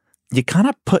you kind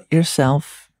of put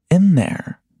yourself in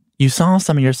there. You saw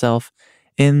some of yourself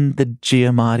in the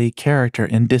Giamatti character,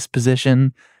 in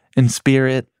disposition, in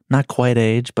spirit, not quite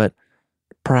age, but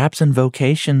perhaps in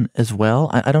vocation as well.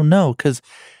 I don't know, because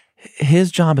his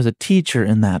job as a teacher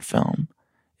in that film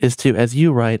is to, as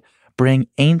you write, bring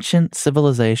ancient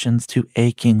civilizations to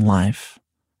aching life.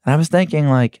 And I was thinking,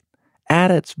 like,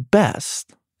 at its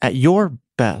best, at your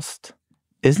best,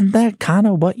 isn't that kind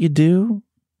of what you do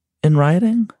in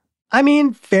writing? I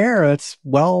mean, fair. It's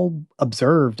well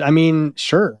observed. I mean,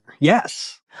 sure.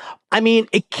 Yes. I mean,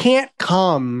 it can't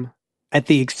come at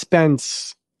the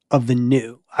expense of the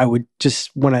new. I would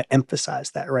just want to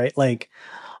emphasize that, right? Like,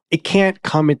 it can't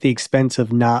come at the expense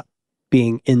of not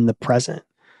being in the present.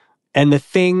 And the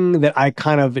thing that I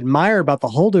kind of admire about the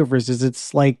Holdovers is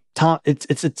it's like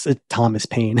it's Thomas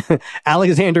Paine,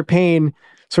 Alexander Paine,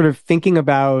 sort of thinking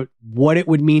about what it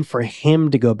would mean for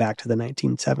him to go back to the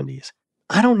 1970s.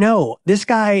 I don't know. This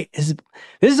is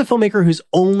a filmmaker who's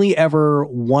only ever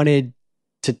wanted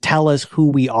to tell us who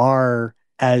we are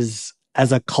as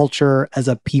a culture, as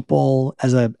a people,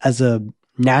 as a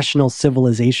national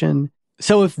civilization.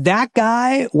 So if that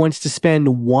guy wants to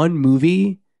spend one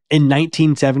movie in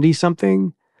 1970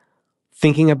 something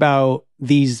thinking about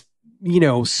these,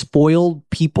 spoiled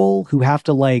people who have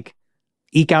to like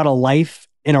eke out a life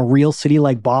in a real city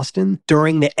like Boston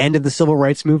during the end of the Civil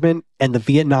Rights Movement and the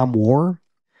Vietnam War,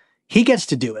 he gets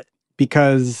to do it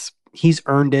because he's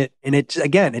earned it. And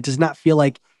it does not feel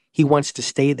like he wants to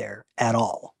stay there at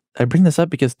all. I bring this up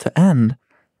because to end,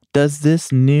 does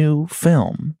this new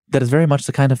film that is very much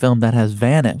the kind of film that has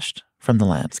vanished from the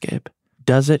landscape,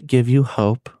 does it give you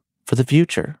hope for the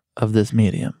future of this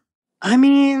medium? I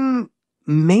mean,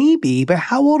 maybe, but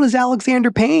how old is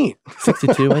Alexander Payne?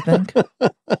 62, I think.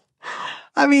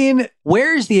 I mean,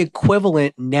 where's the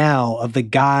equivalent now of the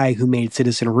guy who made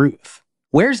Citizen Ruth?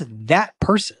 Where's that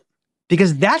person?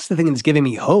 Because that's the thing that's giving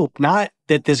me hope, not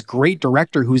that this great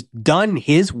director who's done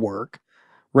his work,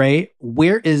 right?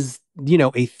 Where is,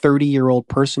 a 30-year-old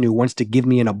person who wants to give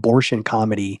me an abortion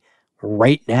comedy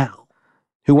right now?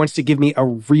 Who wants to give me a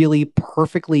really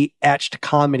perfectly etched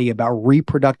comedy about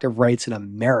reproductive rights in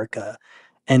America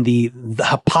and the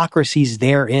hypocrisies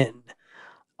therein?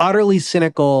 Utterly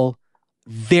cynical,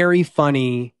 very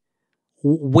funny.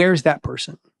 Where's that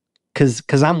person?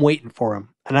 Because I'm waiting for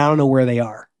them, and I don't know where they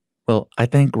are. Well, I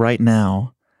think right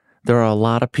now, there are a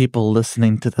lot of people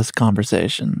listening to this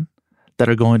conversation that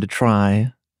are going to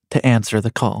try to answer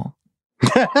the call.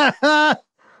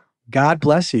 God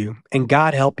bless you, and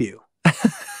God help you.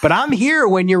 But I'm here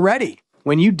when you're ready.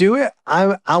 When you do it,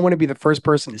 I want to be the first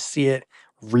person to see it,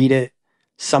 read it,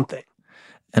 something.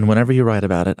 And whenever you write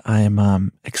about it, I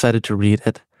am excited to read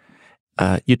it.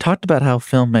 You talked about how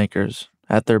filmmakers,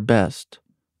 at their best,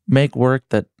 make work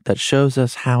that shows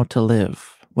us how to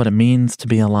live, what it means to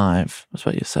be alive, was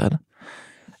what you said.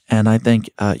 And I think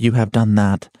you have done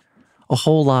that a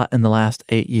whole lot in the last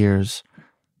 8 years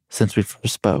since we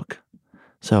first spoke.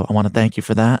 So I want to thank you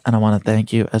for that. And I want to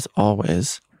thank you, as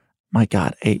always. My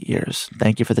God, 8 years.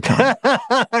 Thank you for the time.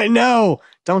 I know.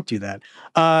 Don't do that.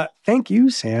 Thank you,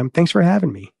 Sam. Thanks for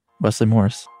having me. Wesley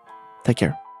Morris. Take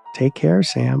care. Take care,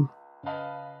 Sam.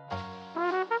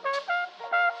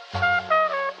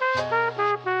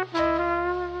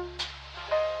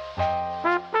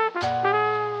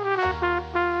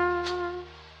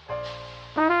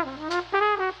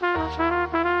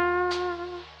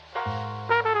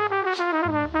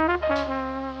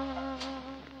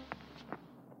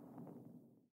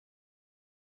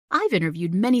 I've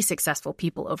interviewed many successful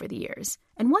people over the years,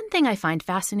 and one thing I find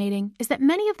fascinating is that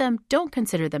many of them don't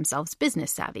consider themselves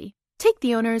business savvy. Take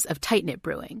the owners of Tight Knit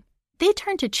Brewing. They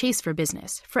turn to Chase for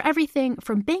business for everything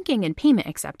from banking and payment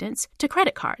acceptance to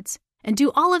credit cards, and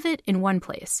do all of it in one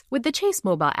place with the Chase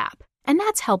mobile app. And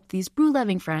that's helped these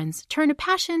brew-loving friends turn a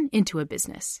passion into a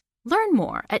business. Learn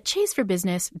more at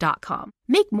chaseforbusiness.com.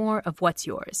 Make more of what's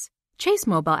yours. Chase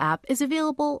mobile app is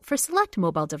available for select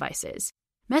mobile devices.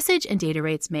 Message and data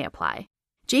rates may apply.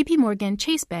 JP Morgan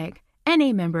Chase Bank,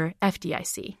 N.A. member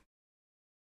FDIC.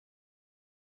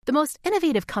 The most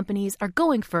innovative companies are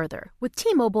going further with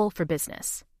T-Mobile for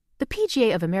Business. The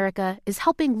PGA of America is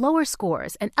helping lower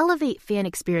scores and elevate fan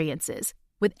experiences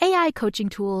with AI coaching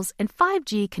tools and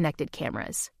 5G connected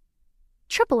cameras.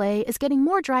 AAA is getting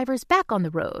more drivers back on the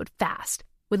road fast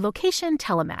with location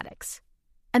telematics.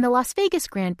 And the Las Vegas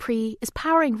Grand Prix is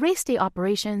powering race day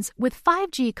operations with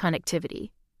 5G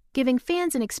connectivity, giving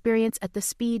fans an experience at the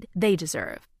speed they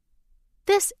deserve.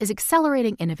 This is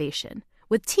accelerating innovation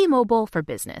with T-Mobile for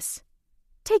Business.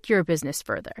 Take your business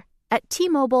further at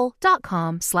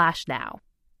T-Mobile.com/now.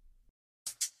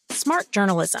 Smart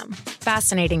journalism.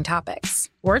 Fascinating topics.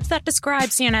 Words that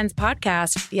describe CNN's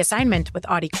podcast, The Assignment with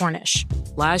Audie Cornish.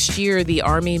 Last year, the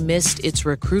Army missed its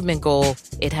recruitment goal.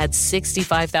 It had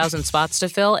 65,000 spots to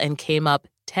fill and came up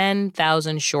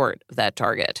 10,000 short of that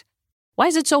target. Why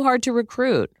is it so hard to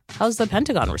recruit? How's the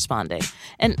Pentagon responding?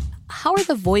 And how are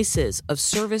the voices of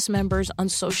service members on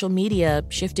social media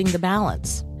shifting the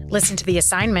balance? Listen to The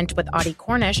Assignment with Audie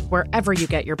Cornish wherever you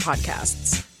get your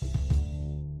podcasts.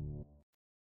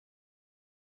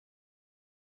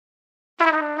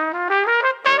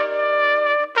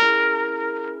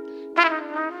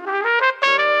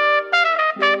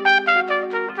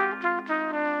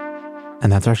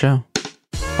 And that's our show.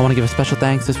 I want to give a special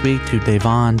thanks this week to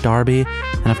Davon Darby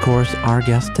and, of course, our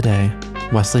guest today,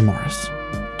 Wesley Morris.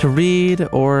 To read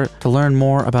or to learn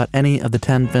more about any of the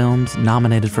 10 films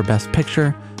nominated for Best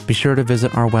Picture, be sure to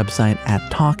visit our website at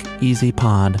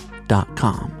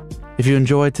talkeasypod.com. If you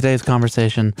enjoyed today's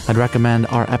conversation, I'd recommend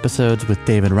our episodes with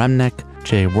David Remnick,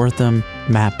 Jay Wortham,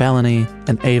 Matt Bellany,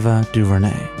 and Ava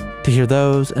DuVernay. To hear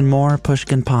those and more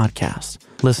Pushkin podcasts,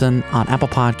 listen on Apple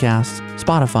Podcasts,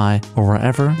 Spotify, or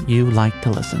wherever you like to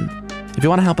listen. If you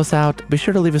want to help us out, be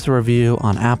sure to leave us a review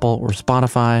on Apple or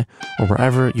Spotify or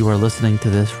wherever you are listening to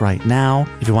this right now.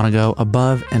 If you want to go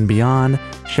above and beyond,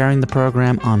 sharing the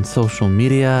program on social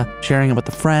media, sharing it with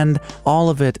a friend, all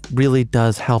of it really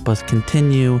does help us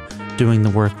continue doing the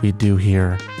work we do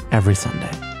here every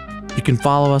Sunday. You can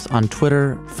follow us on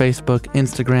Twitter, Facebook,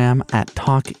 Instagram at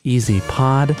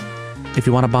TalkEasyPod. If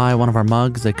you want to buy one of our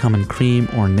mugs, they come in cream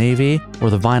or navy, or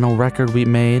the vinyl record we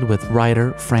made with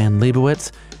writer Fran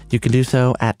Lebowitz, you can do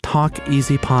so at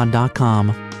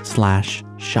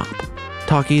talkeasypod.com/shop.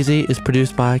 Talk Easy is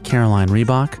produced by Caroline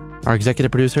Reebok. Our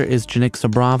executive producer is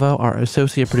Janixa Bravo. Our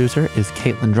associate producer is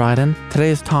Caitlin Dryden.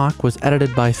 Today's talk was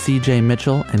edited by CJ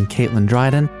Mitchell and Caitlin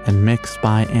Dryden and mixed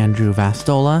by Andrew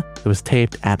Vastola. It was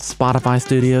taped at Spotify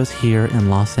Studios here in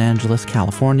Los Angeles,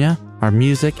 California. Our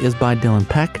music is by Dylan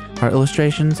Peck. Our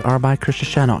illustrations are by Krisha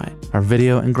Shenoy. Our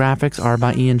video and graphics are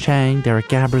by Ian Chang, Derek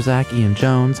Gabrizak, Ian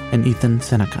Jones, and Ethan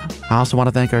Seneca. I also want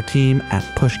to thank our team at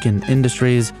Pushkin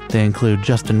Industries. They include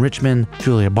Justin Richmond,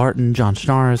 Julia Barton, John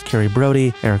Schnars, Carrie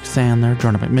Brody, Eric Sandler,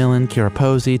 Jordan McMillan, Kira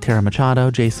Posey, Tara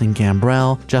Machado, Jason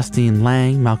Gambrell, Justine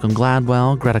Lang, Malcolm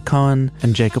Gladwell, Greta Cohen,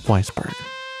 and Jacob Weisberg.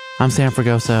 I'm Sam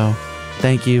Fragoso.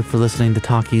 Thank you for listening to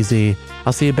Talk Easy.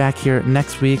 I'll see you back here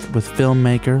next week with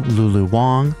filmmaker Lulu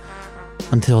Wong.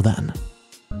 Until then,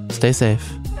 stay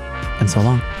safe and so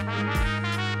long.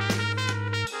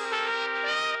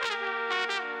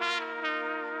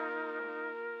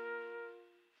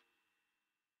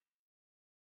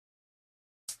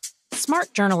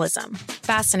 Smart journalism.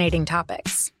 Fascinating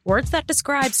topics. Words that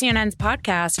describe CNN's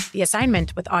podcast, The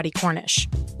Assignment with Audie Cornish.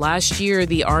 Last year,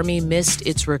 the Army missed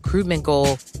its recruitment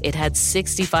goal. It had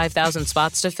 65,000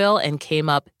 spots to fill and came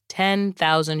up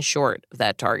 10,000 short of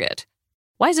that target.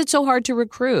 Why is it so hard to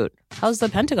recruit? How's the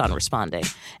Pentagon responding?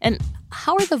 And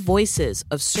how are the voices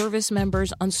of service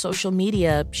members on social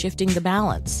media shifting the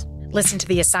balance? Listen to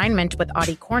The Assignment with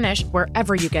Audie Cornish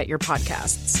wherever you get your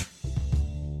podcasts.